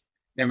things.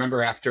 And I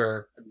remember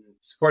after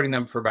supporting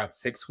them for about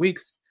 6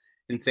 weeks,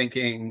 and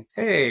thinking,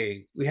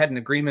 hey, we had an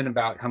agreement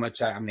about how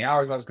many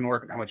hours I was going to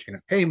work and how much you're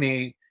going to pay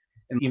me,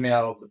 and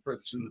email the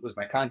person that was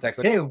my contact,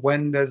 like, hey,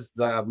 when does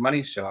the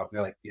money show up? And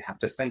they're like, you have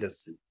to send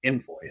us an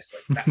invoice.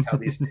 Like, that's how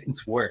these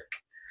things work.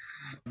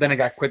 Then I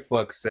got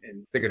QuickBooks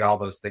and figured all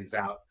those things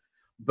out.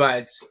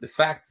 But the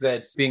fact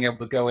that being able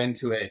to go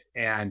into it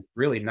and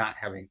really not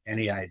having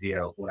any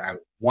idea what I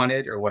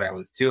wanted or what I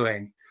was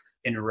doing,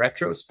 in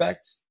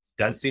retrospect,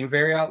 does seem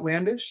very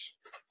outlandish.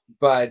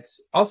 But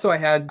also I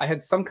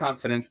had some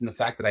confidence in the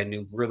fact that I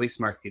knew really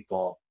smart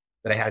people,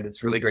 that I had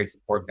this really great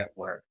support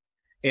network.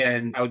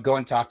 And I would go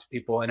and talk to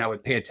people and I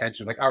would pay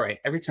attention. It's like, all right,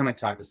 every time I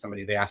talk to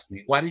somebody, they ask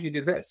me, why do you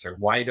do this? Or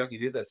why don't you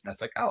do this? And I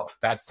was like, oh,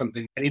 that's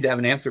something I need to have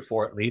an answer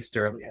for at least,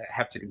 or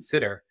have to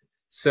consider.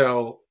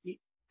 So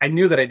I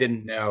knew that I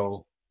didn't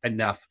know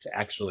enough to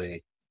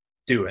actually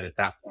do it at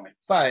that point,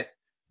 but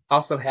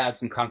also had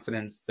some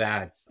confidence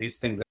that these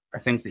things are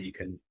things that you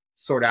can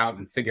sort out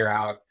and figure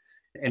out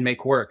and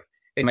make work.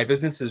 And my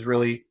business has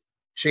really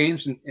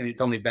changed, and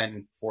it's only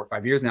been 4 or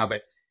 5 years now,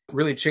 but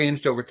really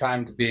changed over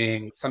time to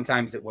being,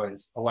 sometimes it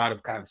was a lot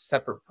of kind of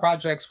separate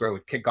projects where it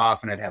would kick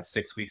off and I'd have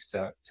 6 weeks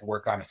to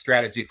work on a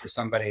strategy for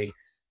somebody,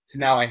 to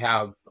now I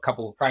have a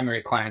couple of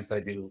primary clients I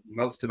do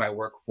most of my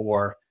work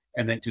for,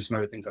 and then do some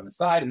other things on the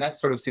side. And that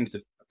sort of seems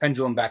to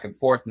pendulum back and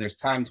forth. And there's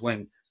times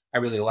when I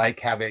really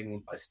like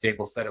having a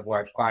stable set of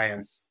large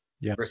clients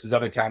versus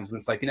other times when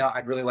it's like,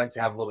 I'd really like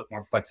to have a little bit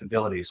more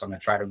flexibility. So I'm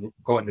going to try to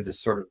go into this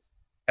sort of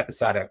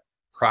episodic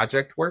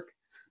project work.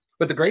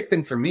 But the great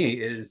thing for me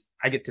is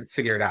I get to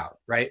figure it out,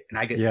 right? And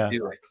I get to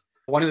do it.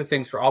 One of the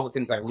things, for all the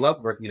things I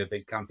love working at a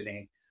big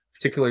company,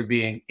 particularly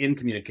being in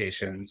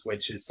communications,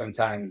 which is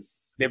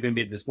sometimes maybe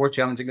made this more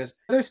challenging, is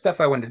there's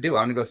stuff I wanted to do. I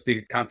want to go speak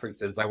at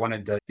conferences. I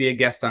wanted to be a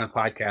guest on a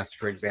podcast,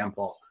 for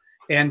example.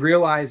 And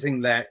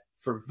realizing that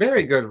for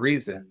very good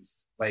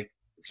reasons. Like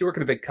if you work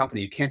at a big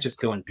company, you can't just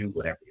go and do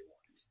whatever you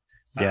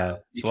want. Yeah.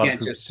 You It's a lot of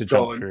can't hoops just to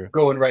jump through.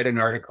 go and write an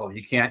article.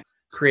 You can't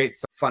create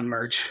some fun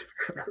merch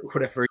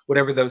or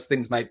whatever those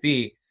things might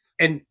be.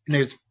 And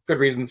there's good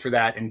reasons for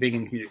that. And being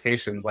in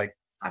communications, like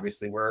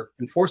obviously we're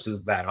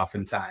enforces that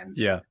oftentimes.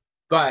 Yeah.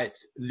 But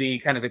the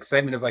kind of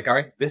excitement of like, all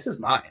right, this is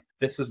mine.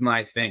 This is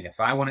my thing. If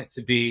I want it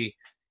to be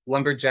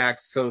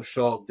Lumberjack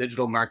Social,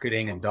 digital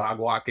marketing, and dog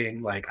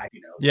walking, like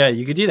Yeah,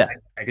 you could do that.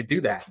 I could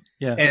do that.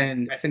 Yeah.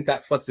 And I think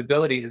that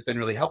flexibility has been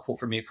really helpful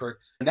for me. For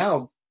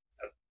now,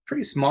 a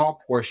pretty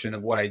small portion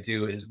of what I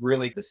do is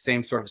really the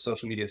same sort of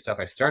social media stuff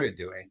I started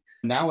doing.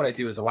 Now what I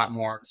do is a lot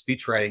more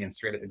speech writing and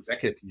straight up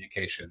executive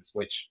communications,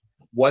 which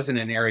wasn't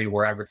an area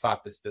where I ever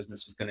thought this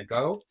business was going to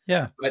go.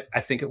 Yeah. But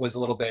I think it was a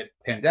little bit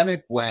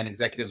pandemic when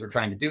executives were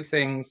trying to do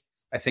things.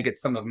 I think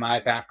it's some of my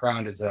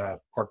background as a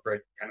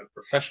corporate kind of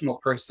professional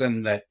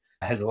person that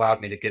has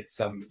allowed me to get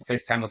some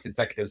face time with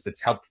executives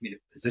that's helped me to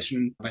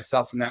position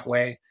myself in that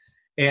way.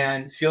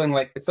 And feeling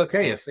like it's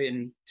okay if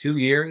in 2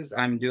 years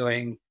I'm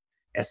doing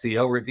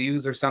SEO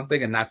reviews or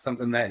something, and that's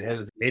something that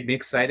has made me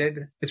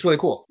excited. It's really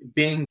cool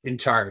being in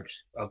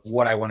charge of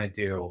what I want to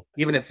do,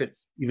 even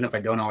if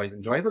I don't always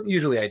enjoy it, but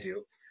usually I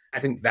do. I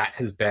think that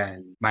has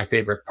been my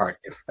favorite part,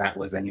 if that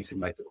was anything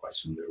like the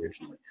question that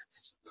originally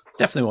asked.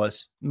 Definitely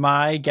was.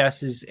 My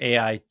guess is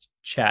AI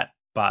chat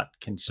bot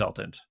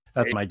consultant.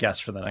 That's my guess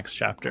for the next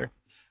chapter.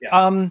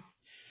 Yeah.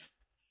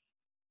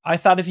 I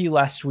thought of you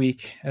last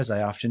week, as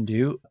I often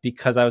do,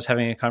 because I was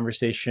having a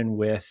conversation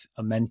with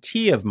a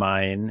mentee of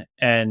mine,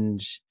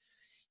 and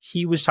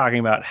he was talking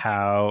about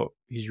how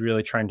he's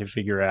really trying to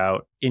figure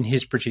out in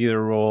his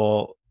particular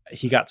role.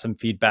 He got some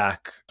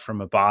feedback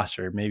from a boss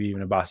or maybe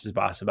even a boss's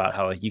boss about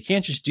how like you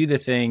can't just do the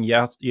thing. You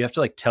have to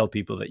like tell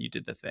people that you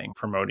did the thing,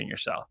 promoting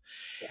yourself.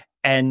 Yeah.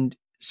 And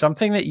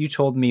something that you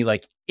told me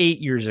like 8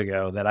 years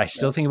ago that I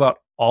still think about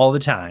all the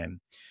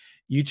time.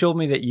 You told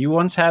me that you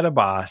once had a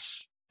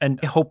boss, and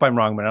I hope I'm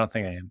wrong, but I don't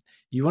think I am.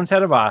 You once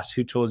had a boss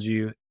who told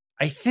you,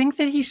 I think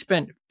that he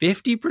spent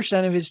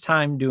 50% of his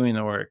time doing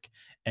the work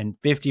and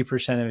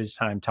 50% of his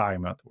time talking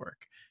about the work.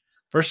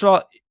 First of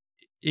all,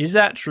 is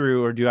that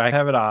true, or do I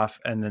have it off?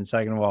 And then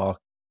second of all,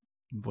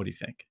 what do you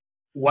think?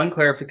 One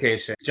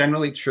clarification,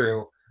 generally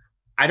true.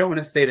 I don't want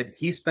to say that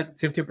he spent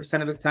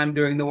 50% of his time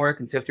doing the work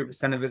and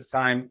 50% of his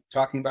time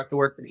talking about the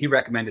work, but he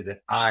recommended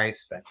that I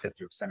spent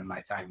 50% of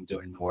my time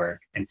doing the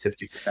work and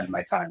 50% of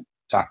my time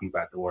talking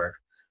about the work,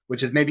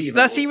 which is maybe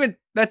that's even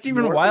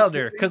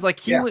wilder because like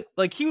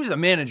he was a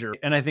manager,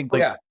 and I think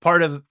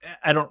part of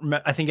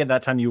I think at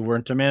that time you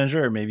weren't a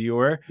manager, or maybe you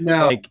were.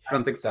 No, I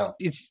don't think so.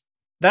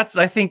 That's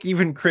I think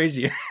even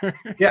crazier.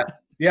 Yeah.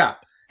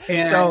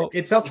 And so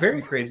it felt very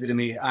crazy to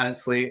me,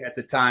 honestly, at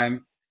the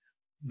time,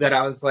 that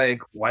I was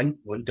like, why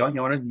don't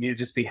you want me to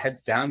just be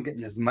heads down,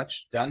 getting as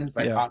much done as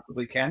I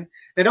possibly can?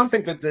 I don't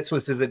think that this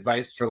was his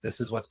advice for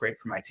this is what's great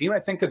for my team. I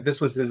think that this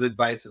was his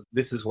advice of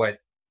this is what's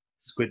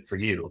good for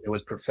you. It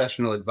was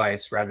professional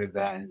advice rather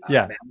than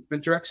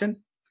management direction.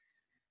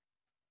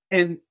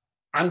 And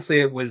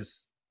honestly, it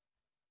was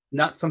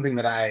not something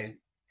that I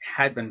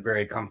had been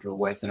very comfortable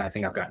with. And I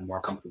think I've gotten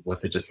more comfortable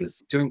with it just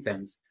as doing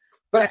things.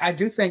 But I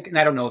do think, and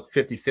I don't know if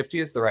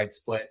 50-50 is the right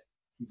split,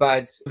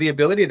 but the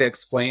ability to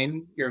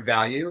explain your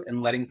value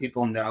and letting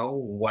people know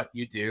what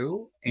you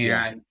do,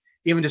 and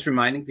even just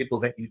reminding people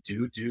that you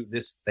do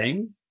this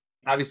thing,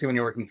 obviously when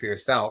you're working for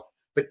yourself,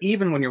 but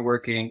even when you're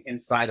working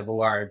inside of a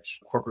large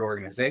corporate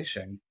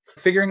organization,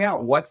 figuring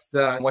out what's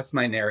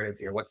my narrative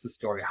here? What's the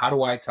story? How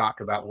do I talk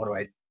about what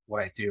I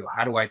do?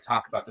 How do I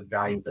talk about the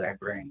value that I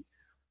bring?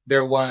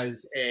 There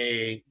was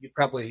you'll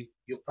probably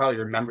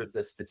remember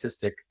this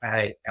statistic.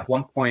 At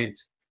one point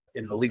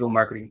in the legal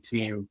marketing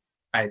team,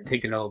 I had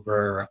taken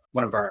over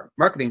one of our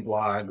marketing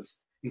blogs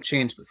and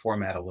changed the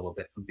format a little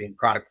bit from being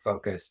product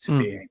focused to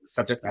being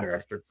subject matter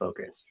expert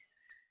focused.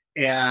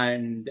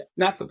 And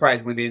not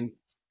surprisingly,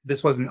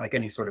 this wasn't like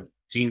any sort of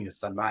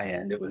genius on my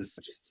end. It was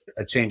just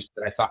a change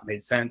that I thought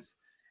made sense.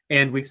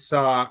 And we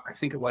saw, I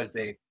think it was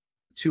a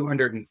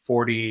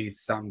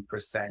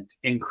 240%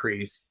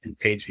 increase in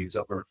page views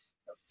over a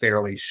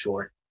fairly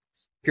short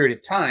period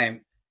of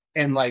time.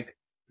 And like,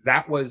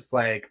 that was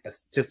like a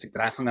statistic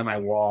that I hung on my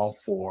wall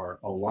for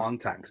a long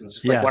time. Because it was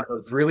just like one of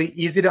those really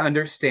easy to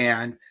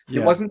understand.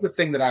 It wasn't the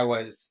thing that I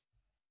was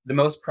the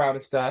most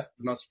proudest of,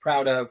 or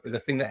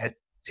the thing that had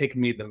taken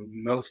me the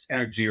most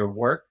energy or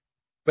work.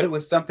 But it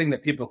was something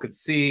that people could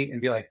see and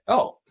be like,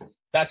 oh,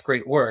 that's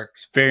great work.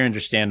 It's very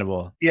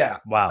understandable. Yeah.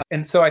 Wow.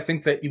 And so I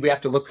think that we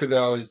have to look for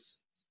those.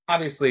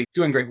 Obviously,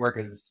 doing great work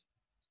is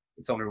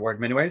its own reward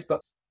in many ways.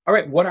 But all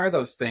right, what are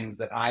those things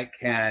that I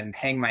can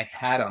hang my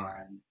hat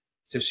on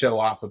to show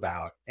off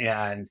about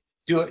and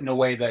do it in a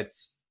way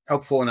that's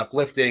helpful and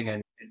uplifting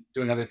and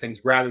doing other things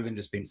rather than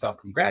just being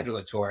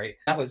self-congratulatory?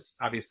 That was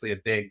obviously a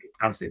big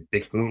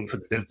boon for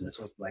the business.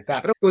 It wasn't like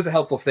that, but it was a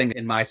helpful thing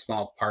in my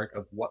small part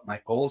of what my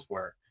goals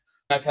were.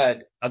 I've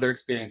had other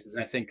experiences,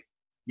 and I think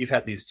you've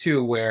had these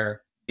too,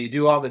 where you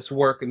do all this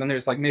work and then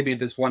there's like maybe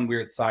this one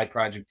weird side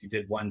project you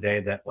did one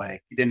day that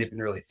like you didn't even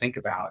really think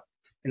about.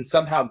 And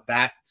somehow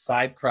that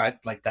side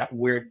project, like that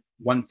weird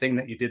one thing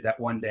that you did that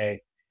one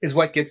day, is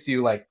what gets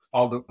you like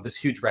this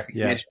huge Yeah.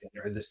 recognition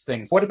or this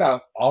thing. What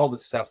about all the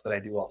stuff that I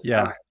do all the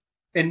Yeah. time?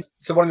 And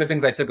so one of the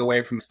things I took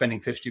away from spending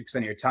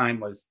 50% of your time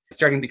was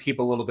starting to keep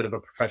a little bit of a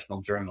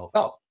professional journal.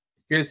 Oh,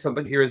 here's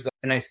a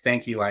nice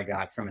thank you I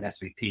got from an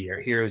SVP, or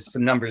here's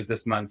some numbers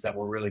this month that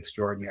were really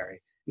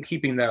extraordinary. And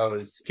keeping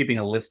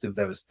a list of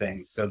those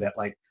things so that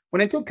like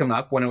when it did come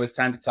up, when it was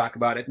time to talk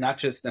about it, not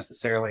just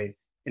necessarily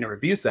in a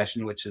review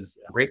session, which is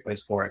a great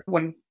place for it.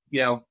 When,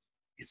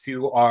 if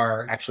you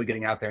are actually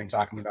getting out there and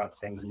talking about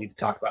things and need to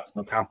talk about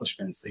some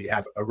accomplishments, that you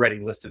have a ready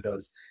list of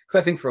those. Because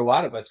I think for a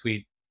lot of us,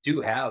 we do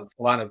have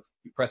a lot of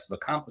impressive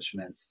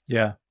accomplishments.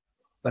 Yeah.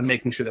 But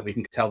making sure that we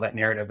can tell that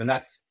narrative. And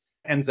that's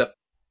ends up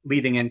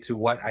leading into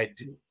what I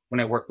do when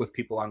I work with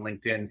people on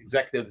LinkedIn,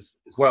 executives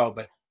as well,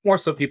 but more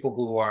so people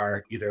who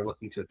are either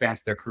looking to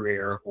advance their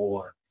career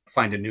or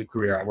find a new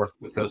career. I work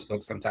with those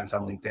folks sometimes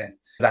on LinkedIn.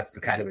 That's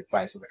the kind of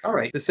advice of like, all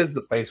right, this is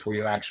the place where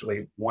you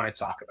actually want to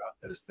talk about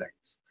those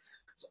things.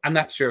 So I'm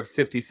not sure if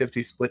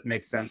 50-50 split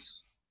makes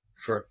sense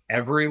for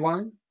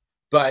everyone,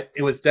 but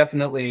it was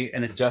definitely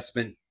an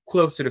adjustment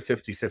closer to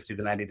 50-50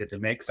 than I needed to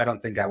make, because I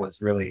don't think I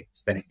was really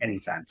spending any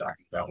time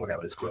talking about what I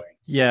was doing.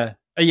 Yeah.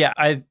 Yeah.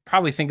 I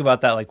probably think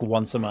about that like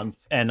once a month,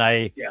 and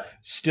I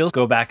still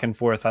go back and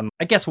forth on,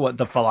 I guess, what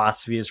the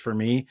philosophy is for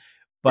me.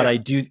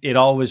 But it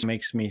always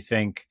makes me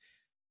think.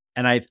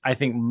 And I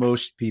think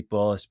most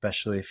people,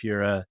 especially if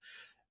you're a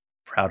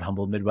proud,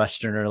 humble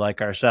Midwesterner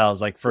like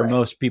ourselves, like for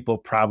most people,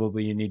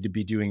 probably you need to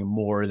be doing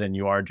more than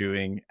you are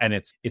doing. And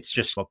it's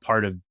just a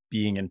part of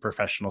being in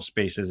professional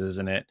spaces,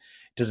 isn't it?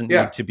 It doesn't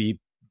need to be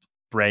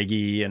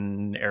braggy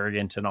and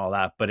arrogant and all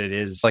that, but it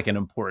is like an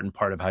important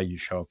part of how you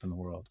show up in the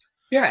world.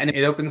 Yeah, and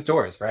it opens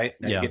doors, right?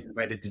 And you get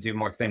invited to do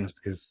more things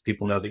because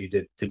people know that you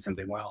did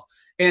something well.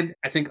 And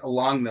I think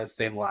along those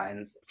same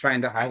lines,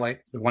 trying to highlight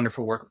the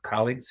wonderful work of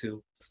colleagues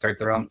who start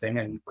their own thing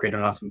and create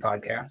an awesome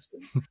podcast.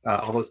 And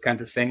all those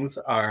kinds of things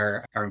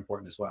are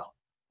important as well.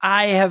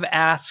 I have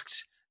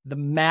asked the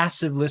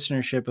massive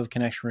listenership of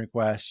Connection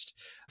Request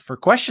for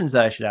questions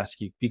that I should ask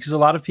you, because a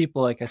lot of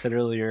people, like I said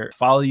earlier,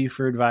 follow you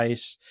for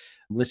advice,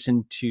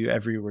 listen to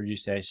every word you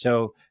say.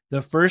 So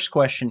the first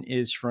question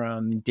is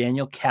from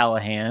Daniel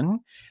Callahan.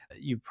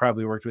 You've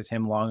probably worked with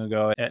him long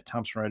ago at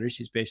Thomson Reuters.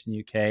 He's based in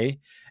the UK.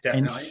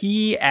 Definitely. And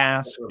he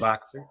asked,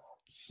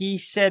 he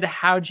said,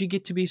 how'd you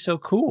get to be so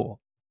cool?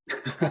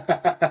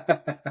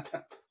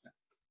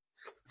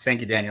 Thank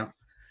you, Daniel.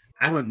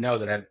 I don't know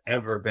that I've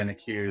ever been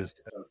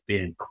accused of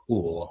being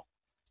cool.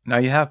 Now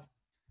you have.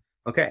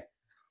 Okay.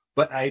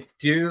 But I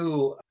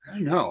don't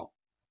know.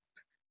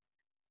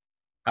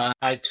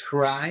 I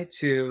try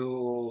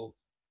to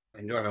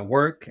enjoy my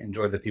work,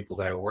 enjoy the people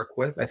that I work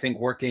with. I think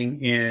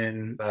working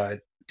in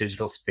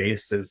digital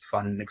space is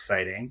fun and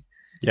exciting.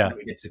 Yeah.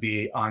 We get to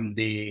be on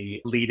the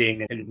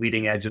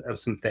leading edge of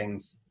some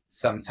things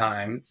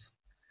sometimes.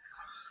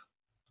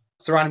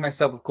 Surrounding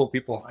myself with cool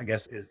people, I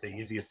guess, is the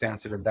easiest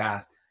answer to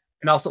that.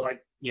 And also,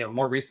 like,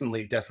 more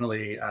recently,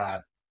 definitely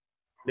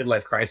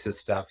midlife crisis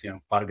stuff,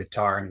 bought a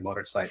guitar and a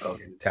motorcycle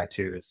and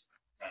tattoos.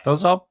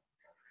 Those all?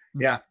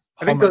 Yeah.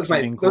 I think those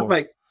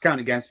might count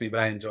against me, but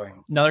I enjoy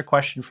them. Another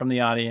question from the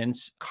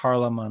audience,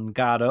 Carla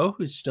Mongado,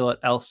 who's still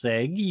at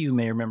LSEG. You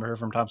may remember her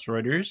from Thomson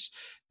Reuters,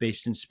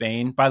 based in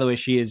Spain. By the way,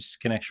 she is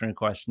Connection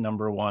Request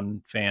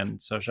 #1 fan.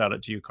 So shout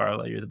out to you,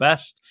 Carla. You're the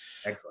best.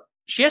 Excellent.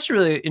 She asked a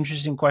really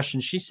interesting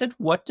question. She said,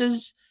 what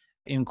does,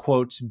 in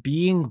quotes,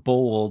 being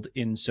bold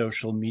in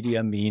social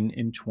media mean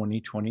in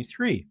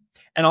 2023?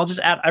 And I'll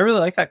just add, I really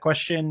like that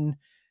question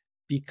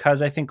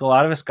because I think a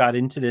lot of us got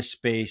into this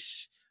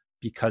space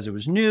because it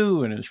was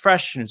new and it was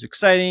fresh and it was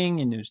exciting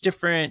and it was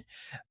different.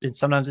 And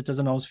sometimes it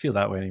doesn't always feel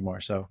that way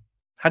anymore. So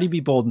how do you be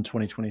bold in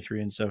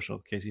 2023 in social,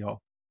 Casey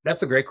Hall?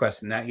 That's a great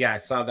question. I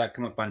saw that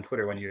come up on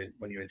Twitter when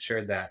you had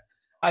shared that.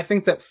 I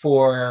think that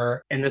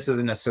and this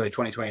isn't necessarily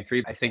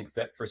 2023, I think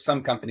that for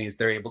some companies,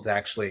 they're able to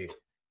actually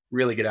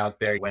really get out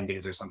there,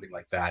 Wendy's or something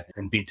like that,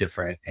 and be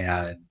different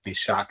and be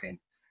shocking.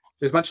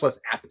 There's much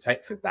less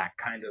appetite for that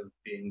kind of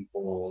being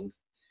bold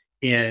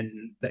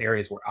in the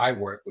areas where I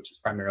work, which is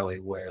primarily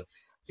with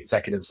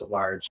executives at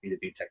large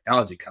B2B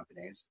technology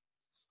companies.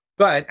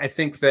 But I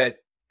think that,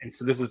 and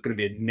so this is going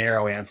to be a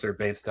narrow answer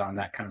based on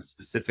that kind of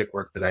specific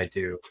work that I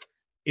do,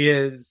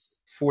 is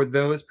for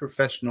those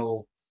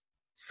professional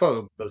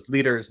folk, those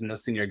leaders and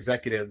those senior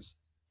executives,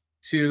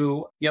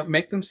 to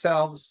make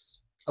themselves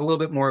a little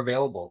bit more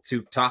available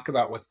to talk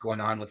about what's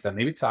going on with them,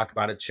 maybe talk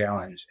about a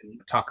challenge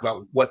and talk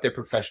about what their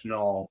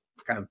professional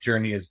kind of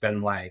journey has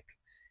been like,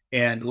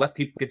 and let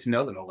people get to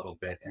know them a little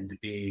bit, and to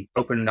be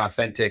open and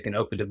authentic and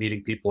open to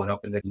meeting people and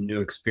open to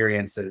new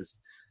experiences.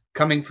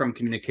 Came into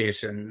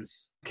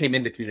communications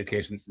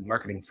and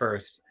marketing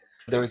first,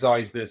 there was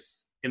always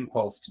this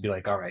impulse to be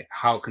like, all right,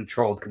 how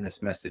controlled can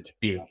this message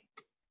be?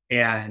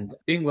 And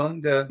being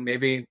willing to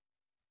maybe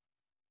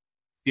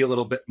be a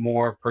little bit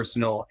more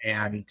personal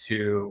and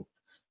to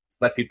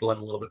let people in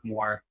a little bit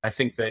more. I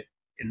think that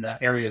in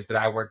the areas that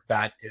I work,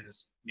 that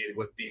is maybe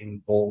what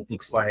being bold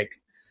looks like.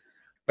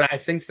 But I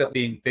think that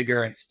being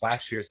bigger and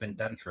splashier has been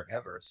done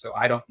forever. So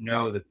I don't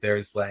know that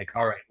there's like,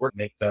 all right, we're going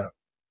to make the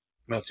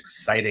most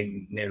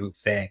exciting new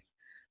thing.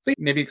 But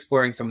maybe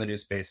exploring some of the new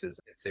spaces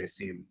if they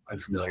seem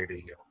unfamiliar to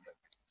you.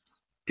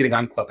 Getting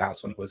on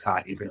Clubhouse when it was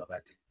hot, even though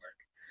that didn't work.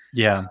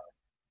 Yeah.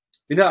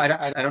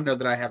 I don't know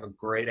that I have a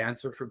great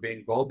answer for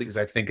being bold, because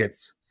I think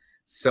it's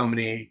so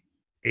many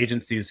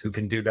agencies who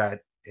can do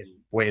that in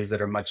ways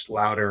that are much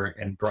louder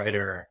and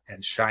brighter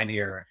and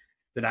shinier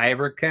than I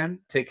ever can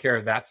take care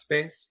of that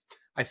space.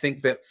 I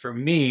think that for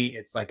me,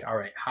 it's like, all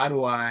right, how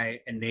do I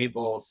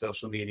enable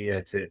social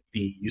media to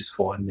be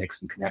useful and make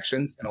some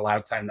connections? And a lot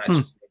of time that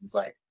just means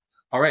like,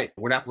 all right,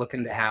 we're not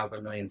looking to have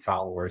 1 million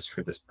followers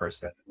for this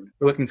person.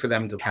 We're looking for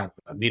them to have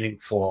a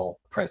meaningful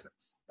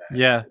presence that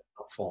Yeah. is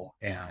helpful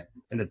and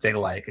that they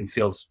like and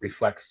feels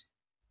reflects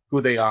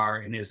who they are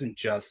and isn't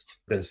just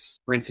this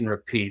rinse and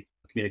repeat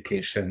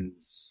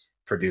communications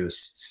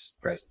produced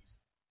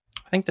presence.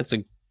 I think that's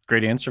a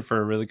great answer for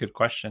a really good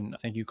question.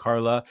 Thank you,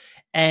 Carla.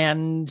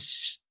 And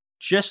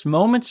just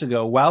moments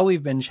ago, while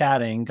we've been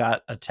chatting,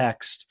 got a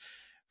text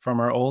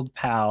from our old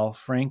pal,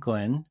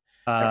 Franklin.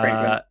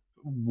 Franklin.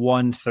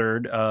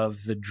 1/3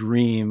 of the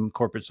dream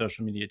corporate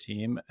social media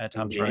team at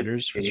Thomson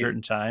Reuters for a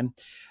certain time.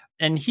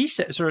 And he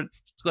said, sort of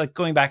like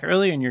going back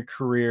earlier in your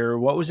career,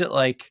 what was it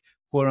like,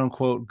 quote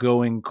unquote,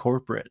 going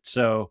corporate?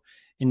 So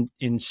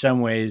in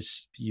some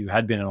ways you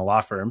had been in a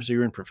law firm, so you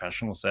were in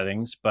professional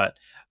settings, but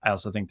I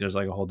also think there's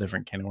like a whole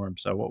different can of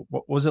worms. So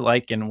what was it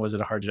like, and was it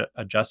a hard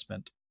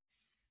adjustment?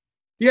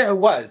 Yeah, it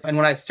was. And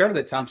when I started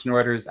at Thomson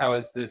Reuters, I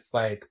was this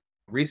like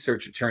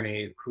research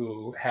attorney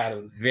who had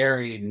a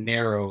very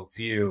narrow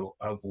view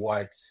of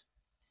what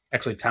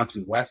actually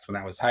Thomson West, when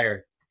I was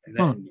hired, and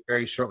then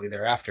very shortly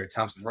thereafter,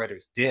 Thomson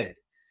Reuters did.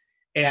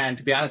 And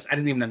to be honest, I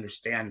didn't even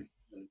understand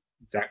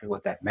exactly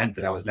what that meant,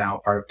 that I was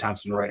now part of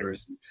Thomson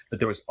Reuters, that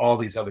there was all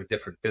these other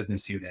different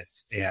business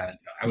units. And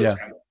I was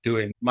kind of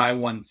doing my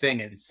one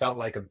thing, and it felt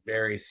like a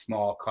very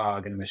small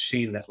cog in a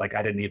machine that like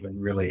I didn't even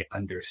really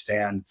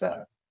understand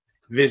the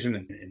vision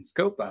and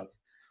scope of.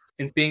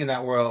 And being in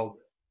that world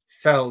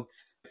felt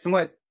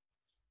somewhat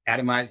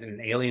atomized and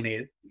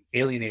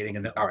alienating.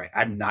 And all right,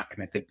 I'm not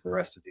connected to the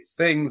rest of these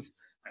things.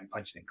 I'm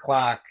punching a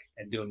clock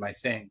and doing my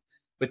thing.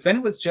 But then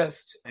it was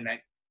just, and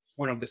I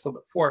went over this a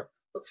little bit before,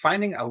 but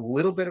finding a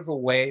little bit of a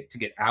way to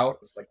get out,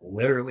 was like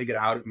literally get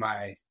out of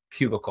my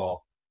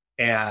cubicle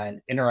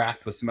and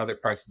interact with some other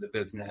parts of the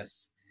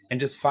business and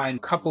just find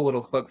a couple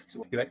little hooks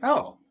to be like,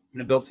 oh, I'm going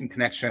to build some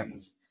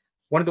connections.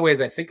 One of the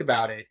ways I think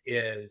about it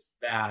is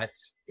that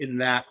in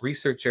that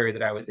research area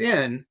that I was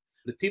in,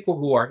 the people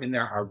who are in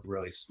there are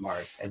really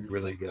smart and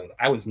really good.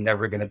 I was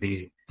never going to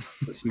be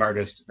the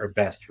smartest or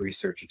best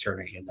research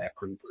attorney in that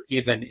group, or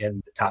even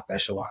in the top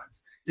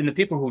echelons. And the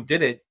people who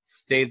did it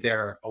stayed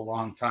there a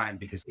long time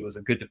because it was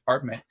a good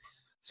department.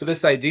 So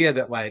this idea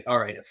that like, all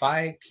right, if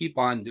I keep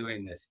on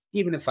doing this,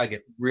 even if I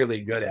get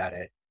really good at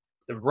it,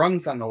 the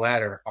rungs on the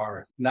ladder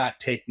are not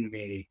taking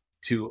me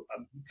to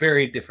a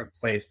very different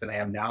place than I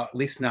am now, at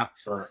least not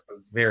for a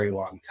very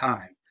long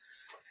time.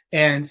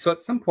 And so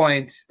at some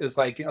point, it was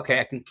like, okay,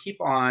 I can keep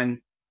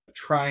on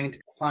trying to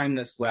climb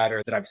this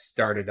ladder that I've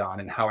started on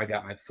and how I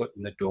got my foot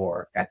in the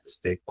door at this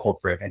big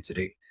corporate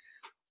entity.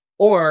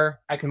 Or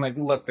I can like,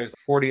 look, there's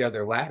 40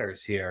 other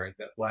ladders here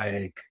that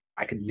like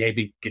I can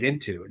maybe get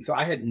into. And so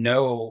I had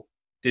no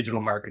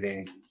digital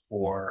marketing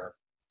or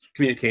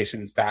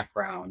communications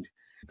background.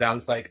 But I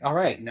was like, all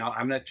right, now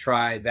I'm going to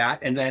try that.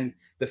 And then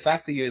the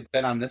fact that you've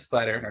been on this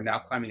ladder and are now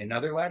climbing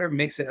another ladder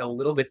makes it a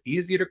little bit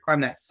easier to climb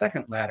that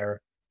second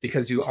ladder,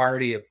 because you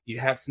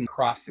have some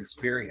cross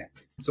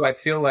experience. So I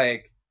feel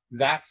like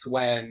that's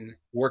when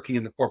working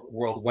in the corporate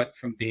world went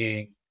from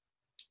being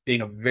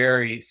a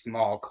very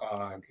small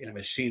cog in a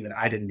machine that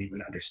I didn't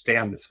even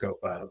understand the scope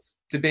of,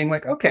 to being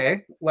like,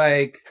 okay,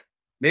 like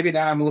maybe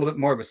now I'm a little bit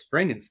more of a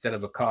spring instead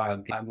of a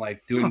cog. I'm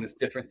like doing this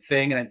different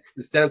thing. And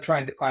instead of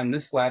trying to climb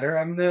this ladder,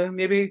 I'm going to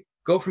maybe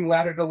go from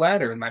ladder to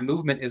ladder. And my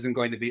movement isn't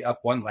going to be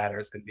up one ladder.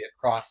 It's going to be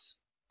across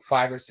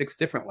 5 or 6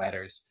 different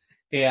ladders.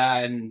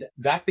 And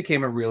that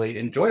became a really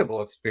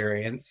enjoyable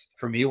experience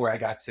for me, where I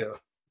got to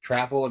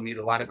travel and meet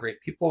a lot of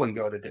great people and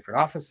go to different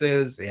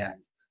offices and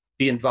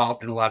be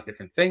involved in a lot of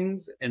different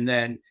things. And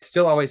then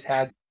still always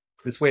had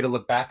this way to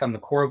look back on the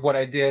core of what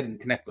I did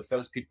and connect with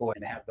those people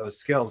and have those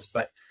skills.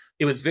 But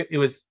it was,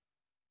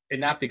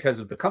 and not because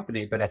of the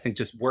company, but I think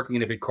just working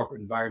in a big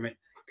corporate environment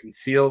can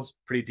feel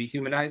pretty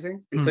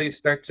dehumanizing until you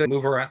start to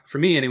move around. For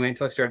me anyway,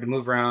 until I started to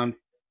move around,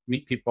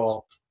 meet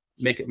people,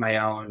 make it my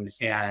own,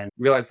 and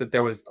realize that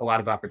there was a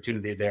lot of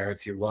opportunity there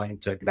if you're willing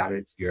to get out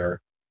of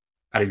your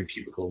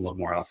cubicle a little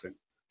more often.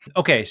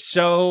 Okay,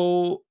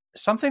 so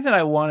something that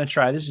I want to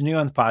try, this is new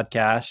on the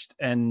podcast,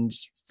 and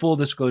full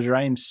disclosure,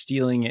 I am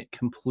stealing it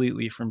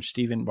completely from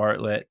Stephen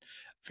Bartlett,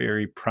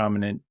 very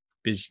prominent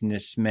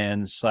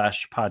businessman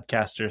slash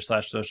podcaster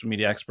slash social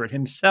media expert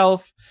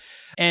himself.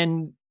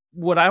 And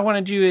what I want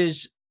to do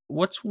is,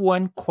 what's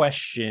one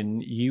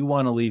question you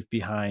want to leave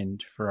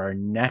behind for our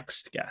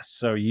next guest?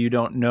 So you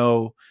don't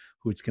know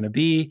who it's going to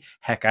be.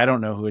 Heck, I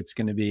don't know who it's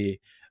going to be.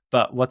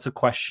 But what's a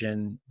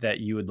question that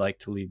you would like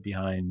to leave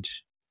behind?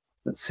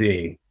 Let's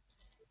see.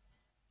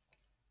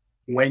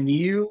 When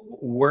you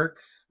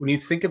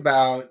think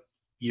about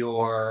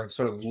your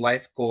sort of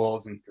life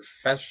goals and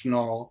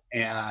professional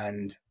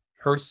and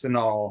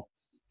personal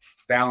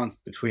balance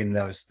between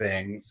those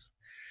things.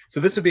 So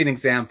this would be an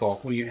example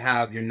when you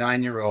have your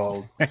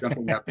 9-year-old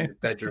jumping up in your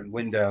bedroom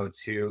window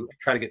to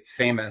try to get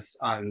famous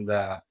on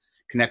the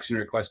Connection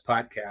Request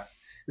podcast.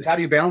 Is how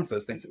do you balance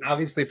those things? And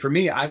obviously for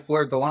me, I've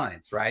blurred the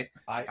lines, right?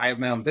 I have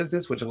my own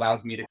business, which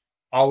allows me to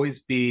always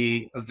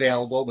be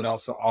available, but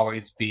also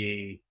always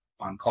be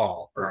on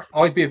call, or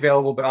always be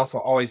available, but also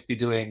always be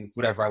doing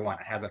whatever I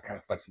want. I have that kind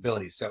of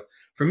flexibility. So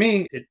for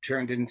me, it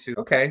turned into,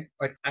 okay,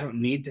 like I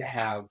don't need to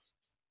have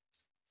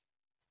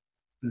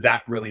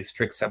that really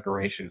strict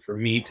separation for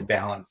me to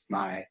balance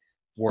my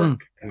work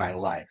and my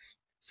life.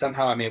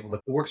 Somehow I'm able to,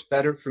 it works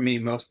better for me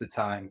most of the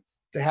time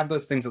to have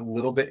those things a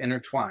little bit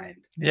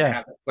intertwined. Yeah. And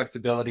have the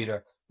flexibility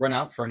to run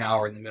out for an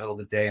hour in the middle of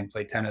the day and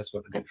play tennis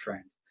with a good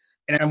friend.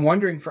 And I'm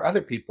wondering for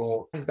other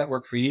people, how does that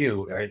work for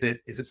you? Or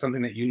is it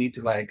something that you need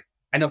to like,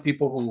 I know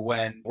people who,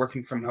 when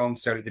working from home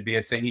started to be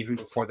a thing, even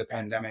before the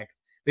pandemic,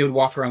 they would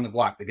walk around the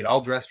block. They get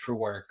all dressed for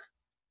work,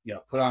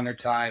 put on their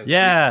ties,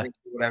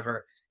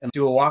 whatever, and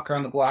do a walk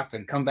around the block,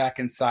 then come back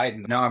inside,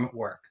 and now I'm at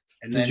work.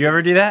 And did you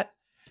ever do that?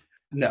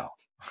 No.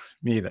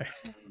 Me either.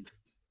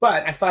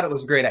 But I thought it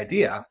was a great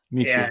idea.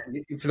 Me too.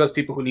 And for those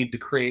people who need to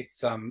create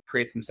some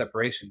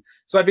separation.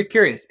 So I'd be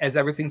curious, as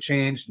everything's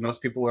changed,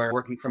 most people are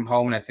working from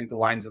home, and I think the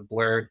lines have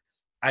blurred.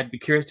 I'd be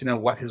curious to know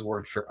what has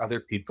worked for other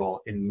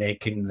people in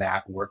making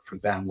that work for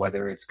them,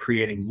 whether it's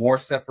creating more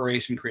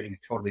separation, creating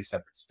a totally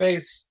separate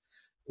space,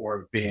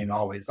 or being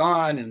always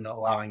on and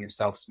allowing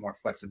yourself some more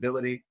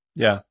flexibility.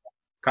 Yeah.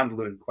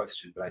 Convoluted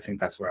question, but I think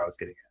that's where I was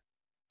getting at.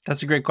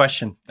 That's a great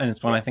question. And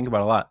it's one I think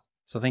about a lot.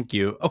 So thank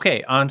you.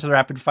 Okay, on to the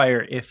rapid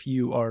fire if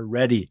you are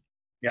ready.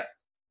 Yeah.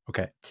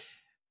 Okay.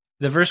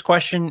 The first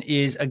question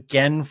is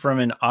again from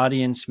an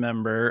audience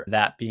member,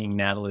 that being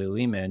Natalie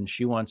Lehman.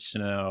 She wants to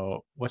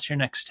know, what's your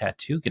next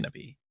tattoo going to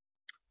be?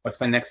 What's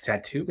my next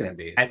tattoo going to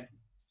be? I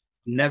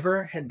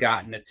never had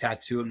gotten a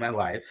tattoo in my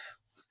life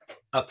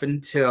up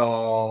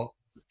until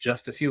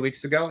just a few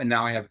weeks ago. And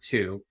now I have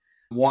two.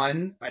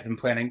 One, I've been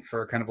planning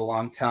for kind of a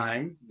long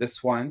time,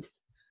 this one.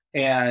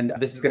 And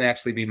this is going to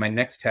actually be my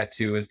next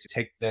tattoo, is to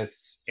take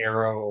this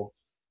arrow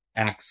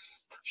axe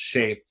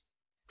shape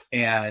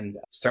and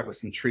start with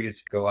some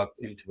trees to go up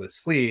into a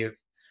sleeve.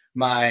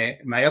 My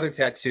other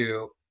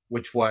tattoo,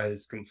 which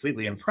was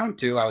completely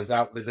impromptu, I was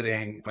out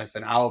visiting my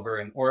son Oliver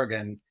in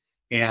Oregon,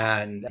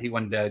 and he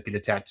wanted to get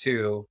a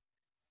tattoo.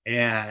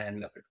 And I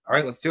was like, all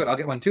right, let's do it. I'll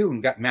get one too.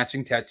 And got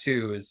matching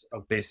tattoos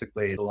of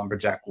basically the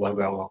Lumberjack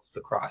logo,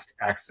 the crossed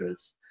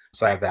axes.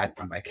 So I have that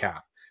on my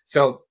calf.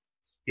 So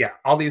yeah,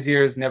 all these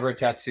years, never a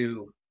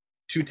tattoo,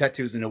 2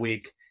 tattoos in a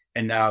week.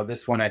 And now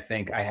this one, I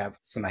think I have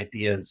some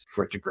ideas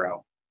for it to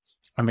grow.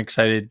 I'm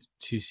excited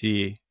to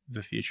see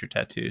the future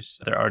tattoos.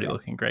 They're already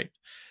looking great.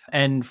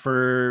 And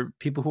for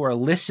people who are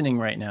listening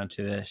right now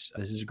to this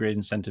is a great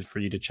incentive for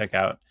you to check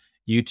out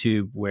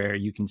YouTube, where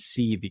you can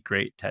see the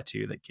great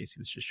tattoo that Casey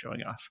was just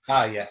showing off.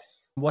 Ah,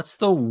 yes. What's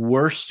the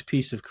worst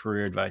piece of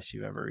career advice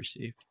you've ever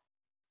received?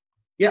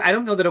 Yeah, I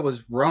don't know that it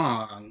was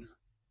wrong,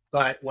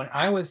 but when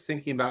I was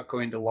thinking about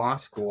going to law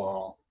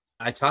school,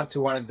 I talked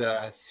to one of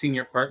the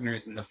senior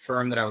partners in the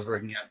firm that I was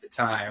working at the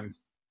time,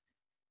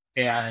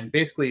 and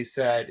basically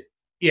said,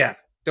 yeah,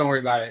 don't worry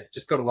about it.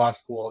 Just go to law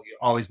school. You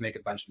always make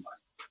a bunch of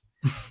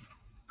money.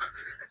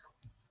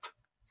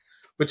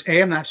 Which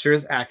I'm not sure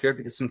is accurate,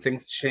 because some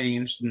things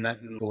changed in the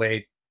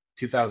late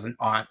 2000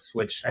 aughts,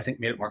 which I think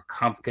made it more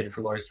complicated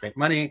for lawyers to make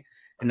money.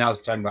 And now as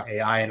we're talking about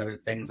AI and other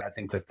things, I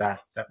think that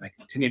might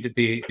continue to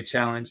be a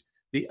challenge.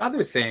 The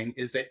other thing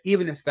is that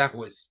even if that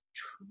was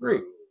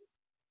true,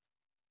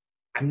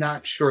 I'm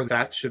not sure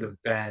that should have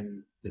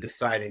been the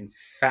deciding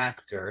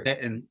factor.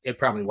 And it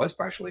probably was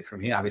partially for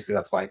me. Obviously,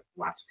 that's why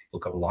lots of people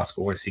go to law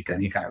school or seek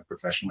any kind of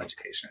professional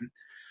education.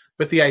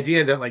 But the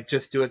idea that like,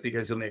 just do it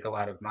because you'll make a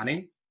lot of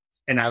money.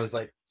 And I was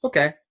like,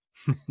 okay,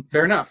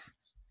 fair enough.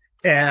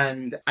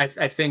 And I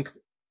think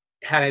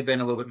had I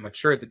been a little bit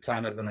mature at the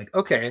time, I'd been like,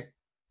 okay,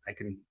 I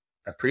can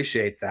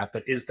appreciate that.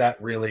 But is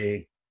that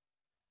really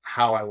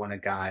how I want to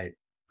guide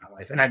my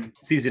life? And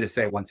it's easy to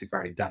say once you've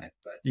already done it.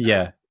 But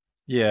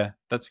yeah,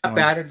 that's not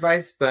bad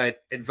advice,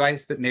 but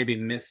advice that maybe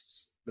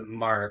missed the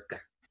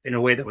mark in a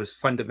way that was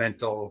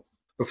fundamental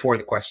before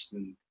the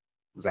question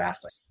was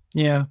asked.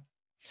 Yeah.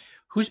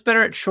 Who's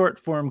better at short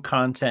form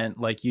content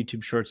like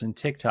YouTube Shorts and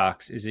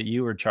TikToks? Is it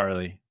you or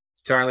Charlie?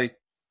 Charlie.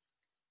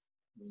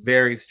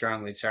 Very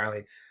strongly,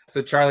 Charlie.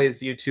 So Charlie's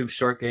YouTube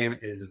short game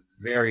is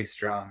very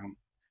strong.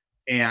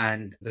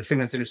 And the thing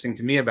that's interesting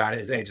to me about it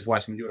is, A, just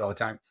watching him do it all the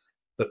time.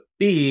 But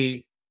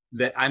B,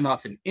 that I'm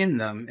often in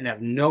them and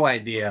have no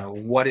idea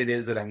what it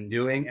is that I'm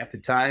doing at the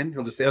time.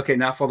 He'll just say, okay,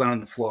 now fall down on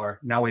the floor.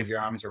 Now wave your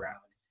arms around.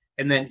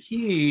 And then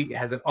he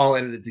has it all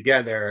edited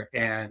together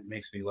and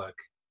makes me look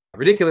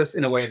ridiculous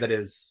in a way that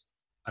is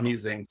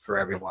amusing for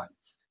everyone.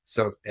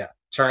 So yeah,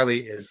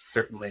 Charlie is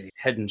certainly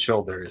head and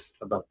shoulders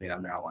above me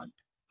on that one.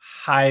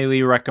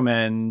 highly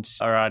recommend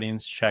our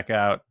audience check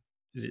out.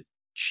 Is it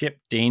Chip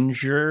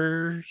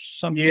Danger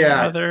something or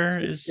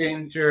other? Chip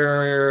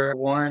Danger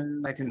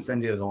one. I can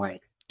send you the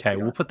link. Okay,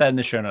 we'll put that in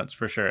the show notes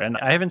for sure. And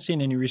I haven't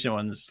seen any recent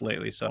ones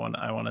lately, so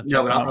I want to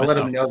check them out. I'll let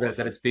them know that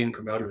it's being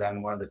promoted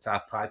on one of the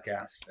top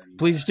podcasts. And,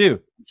 please do.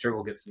 I'm sure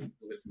we'll get some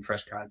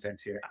fresh content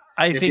here.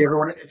 If you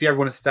ever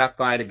want to stop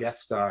by to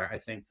guest star, I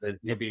think that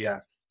maybe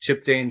a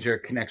Chip Danger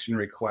connection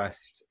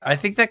request. I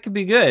think that could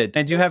be good.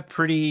 I do have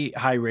pretty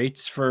high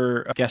rates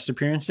for guest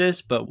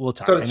appearances, but we'll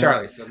talk. So does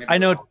Charlie. So I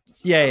know.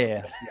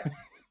 Yeah.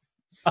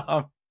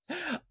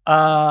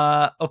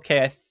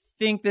 Okay. I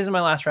think this is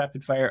my last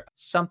rapid fire.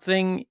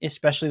 Something,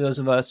 especially those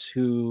of us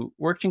who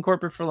worked in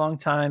corporate for a long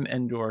time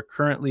and or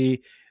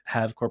currently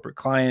have corporate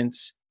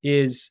clients,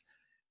 is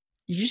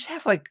you just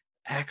have like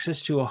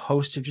access to a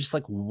host of just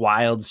like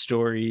wild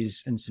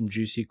stories and some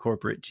juicy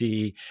corporate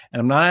tea. And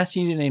I'm not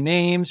asking you to name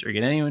names or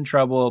get anyone in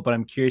trouble, but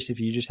I'm curious if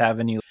you just have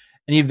any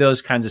of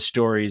those kinds of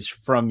stories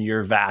from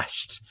your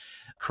vast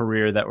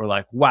career that were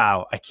like,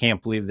 wow, I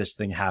can't believe this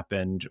thing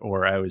happened,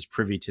 or I was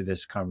privy to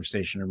this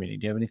conversation or meeting.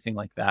 Do you have anything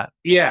like that?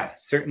 Yeah,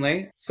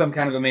 certainly. Some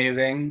kind of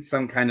amazing,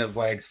 some kind of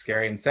like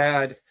scary and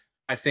sad.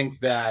 I think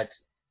that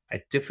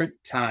at different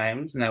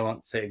times, and I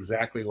won't say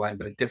exactly when,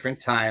 but at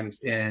different times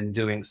in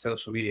doing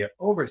social media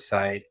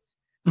oversight,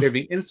 there'd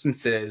be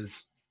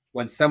instances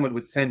when someone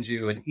would send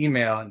you an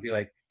email and be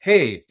like,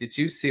 hey, did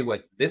you see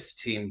what this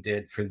team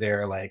did for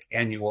their like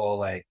annual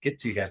like get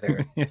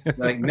together?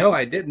 Like, no,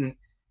 I didn't.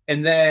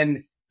 And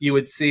then you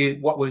would see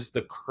what was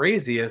the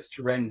craziest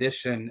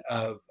rendition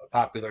of a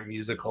popular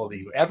musical that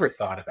you ever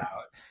thought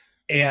about.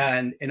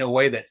 And in a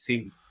way that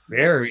seemed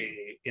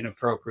very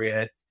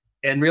inappropriate,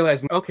 and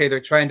realizing, okay, they're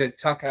trying to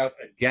talk out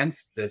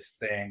against this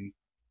thing,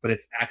 but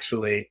it's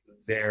actually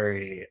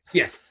very,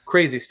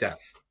 crazy stuff.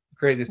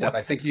 Crazy stuff.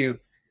 I think you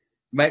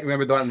might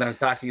remember the one that I'm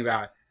talking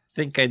about. I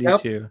think I do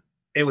too.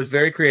 It was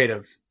very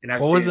creative. And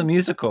what was the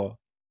musical?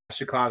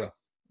 Chicago.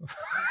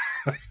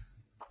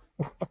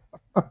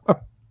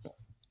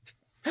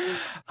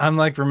 I'm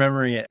like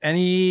remembering it.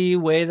 Any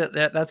way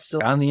that's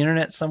still on the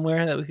internet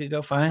somewhere that we could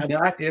go find?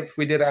 Not if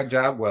we did our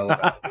job well.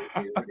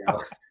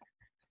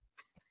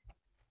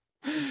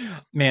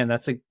 Man,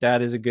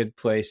 that is a good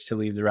place to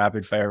leave the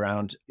rapid fire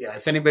round. Yeah,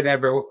 if anybody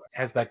ever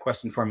has that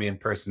question for me in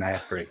person, I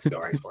have great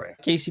stories for you.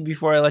 Casey,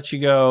 before I let you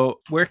go,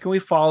 where can we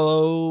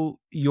follow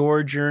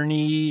your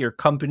journey, your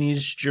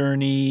company's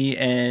journey,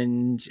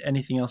 and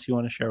anything else you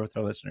want to share with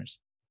our listeners?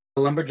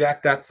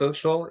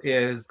 Lumberjack.social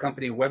is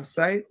company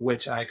website,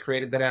 which I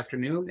created that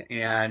afternoon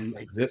and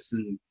exists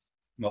in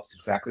most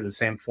exactly the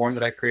same form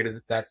that I created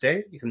it that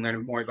day. You can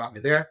learn more about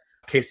me there.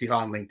 Casey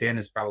Hall on LinkedIn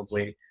is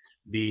probably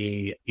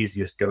the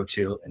easiest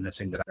go-to and the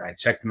thing that I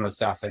check the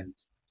most often.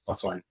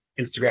 Also on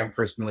Instagram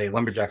personally.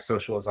 Lumberjack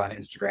Social is on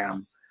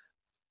Instagram.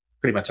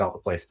 Pretty much all the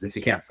places. If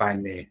you can't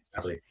find me,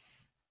 probably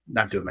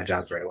not doing my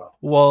job very well.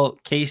 Well,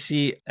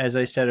 Casey, as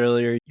I said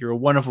earlier, you're a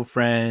wonderful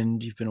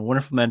friend. You've been a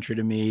wonderful mentor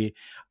to me.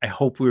 I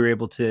hope we were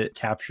able to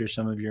capture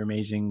some of your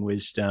amazing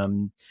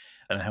wisdom,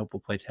 and I hope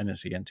we'll play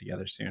tennis again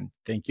together soon.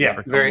 Thank you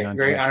for coming on.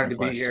 Very honored to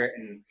be here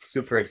and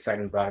super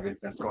excited about everything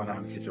that's going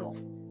on with you, Joel.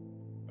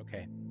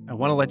 Okay. I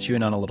want to let you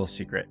in on a little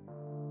secret.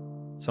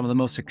 Some of the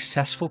most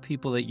successful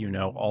people that you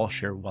know all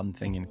share one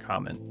thing in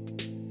common.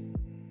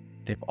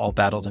 They've all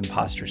battled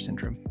imposter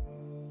syndrome.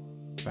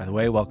 By the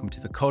way, welcome to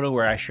the Coda,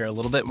 where I share a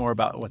little bit more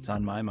about what's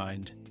on my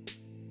mind.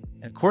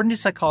 And according to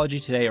Psychology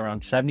Today,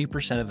 around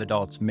 70% of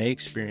adults may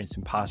experience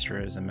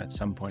imposterism at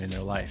some point in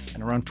their life,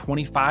 and around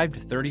 25 to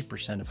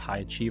 30% of high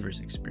achievers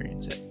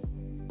experience it.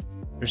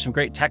 There's some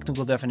great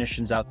technical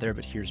definitions out there,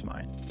 but here's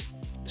mine.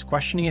 It's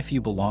questioning if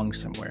you belong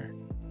somewhere,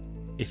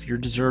 if you're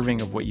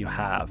deserving of what you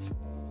have,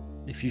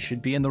 if you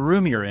should be in the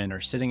room you're in or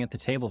sitting at the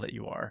table that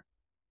you are.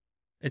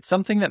 It's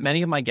something that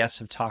many of my guests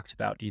have talked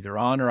about, either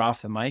on or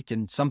off the mic,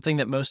 and something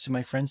that most of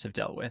my friends have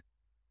dealt with.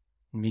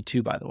 Me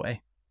too, by the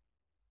way.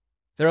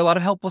 There are a lot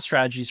of helpful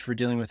strategies for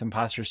dealing with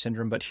imposter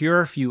syndrome, but here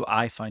are a few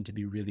I find to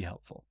be really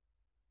helpful.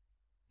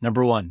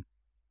 Number 1,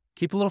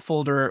 keep a little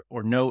folder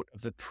or note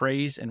of the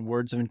praise and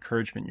words of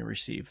encouragement you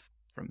receive,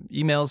 from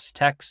emails,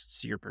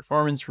 texts, your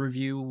performance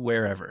review,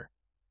 wherever.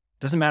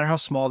 Doesn't matter how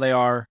small they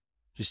are,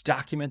 just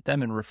document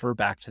them and refer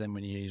back to them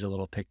when you need a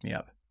little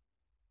pick-me-up.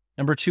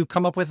 Number 2,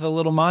 come up with a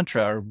little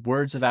mantra or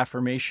words of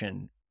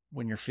affirmation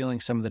when you're feeling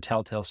some of the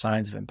telltale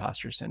signs of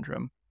imposter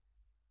syndrome.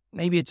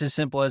 Maybe it's as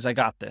simple as I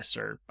got this,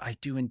 or I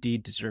do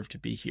indeed deserve to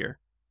be here.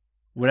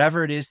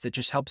 Whatever it is that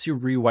just helps you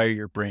rewire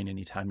your brain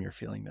anytime you're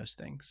feeling those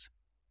things.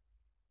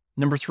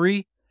 Number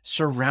 3,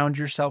 surround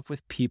yourself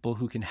with people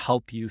who can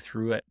help you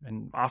through it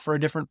and offer a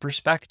different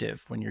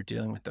perspective when you're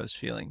dealing with those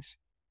feelings.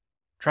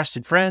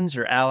 Trusted friends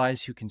or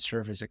allies who can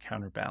serve as a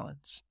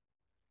counterbalance.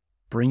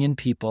 Bring in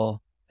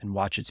people and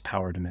watch its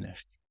power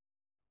diminish.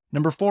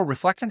 Number 4,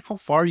 reflect on how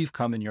far you've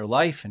come in your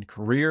life and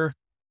career.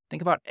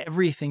 Think about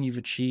everything you've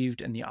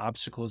achieved and the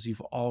obstacles you've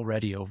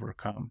already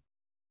overcome.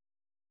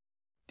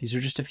 These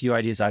are just a few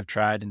ideas I've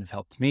tried and have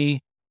helped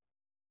me,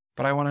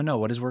 but I want to know,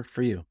 what has worked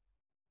for you?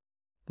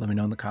 Let me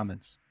know in the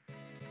comments.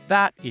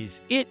 That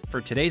is it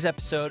for today's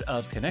episode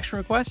of Connection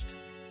Request.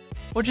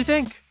 What'd you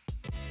think?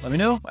 Let me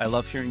know. I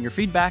love hearing your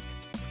feedback.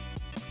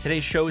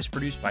 Today's show is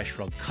produced by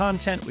Shrug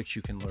Content, which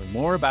you can learn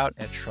more about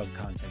at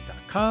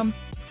shrugcontent.com.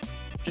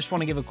 Just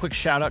want to give a quick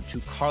shout out to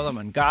Carla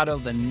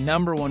Mangato, the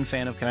 #1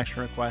 fan of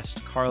Connection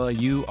Request. Carla,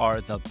 you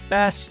are the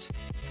best.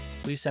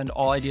 Please send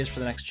all ideas for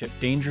the next Chip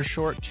Danger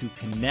short to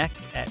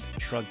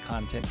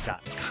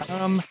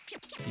connect@shrugcontent.com.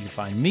 You can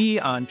find me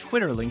on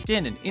Twitter,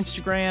 LinkedIn, and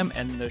Instagram,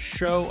 and the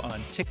show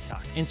on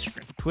TikTok,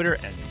 Instagram, Twitter,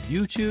 and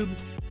YouTube.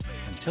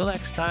 Until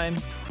next time,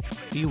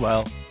 be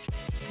well,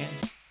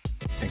 and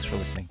thanks for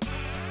listening.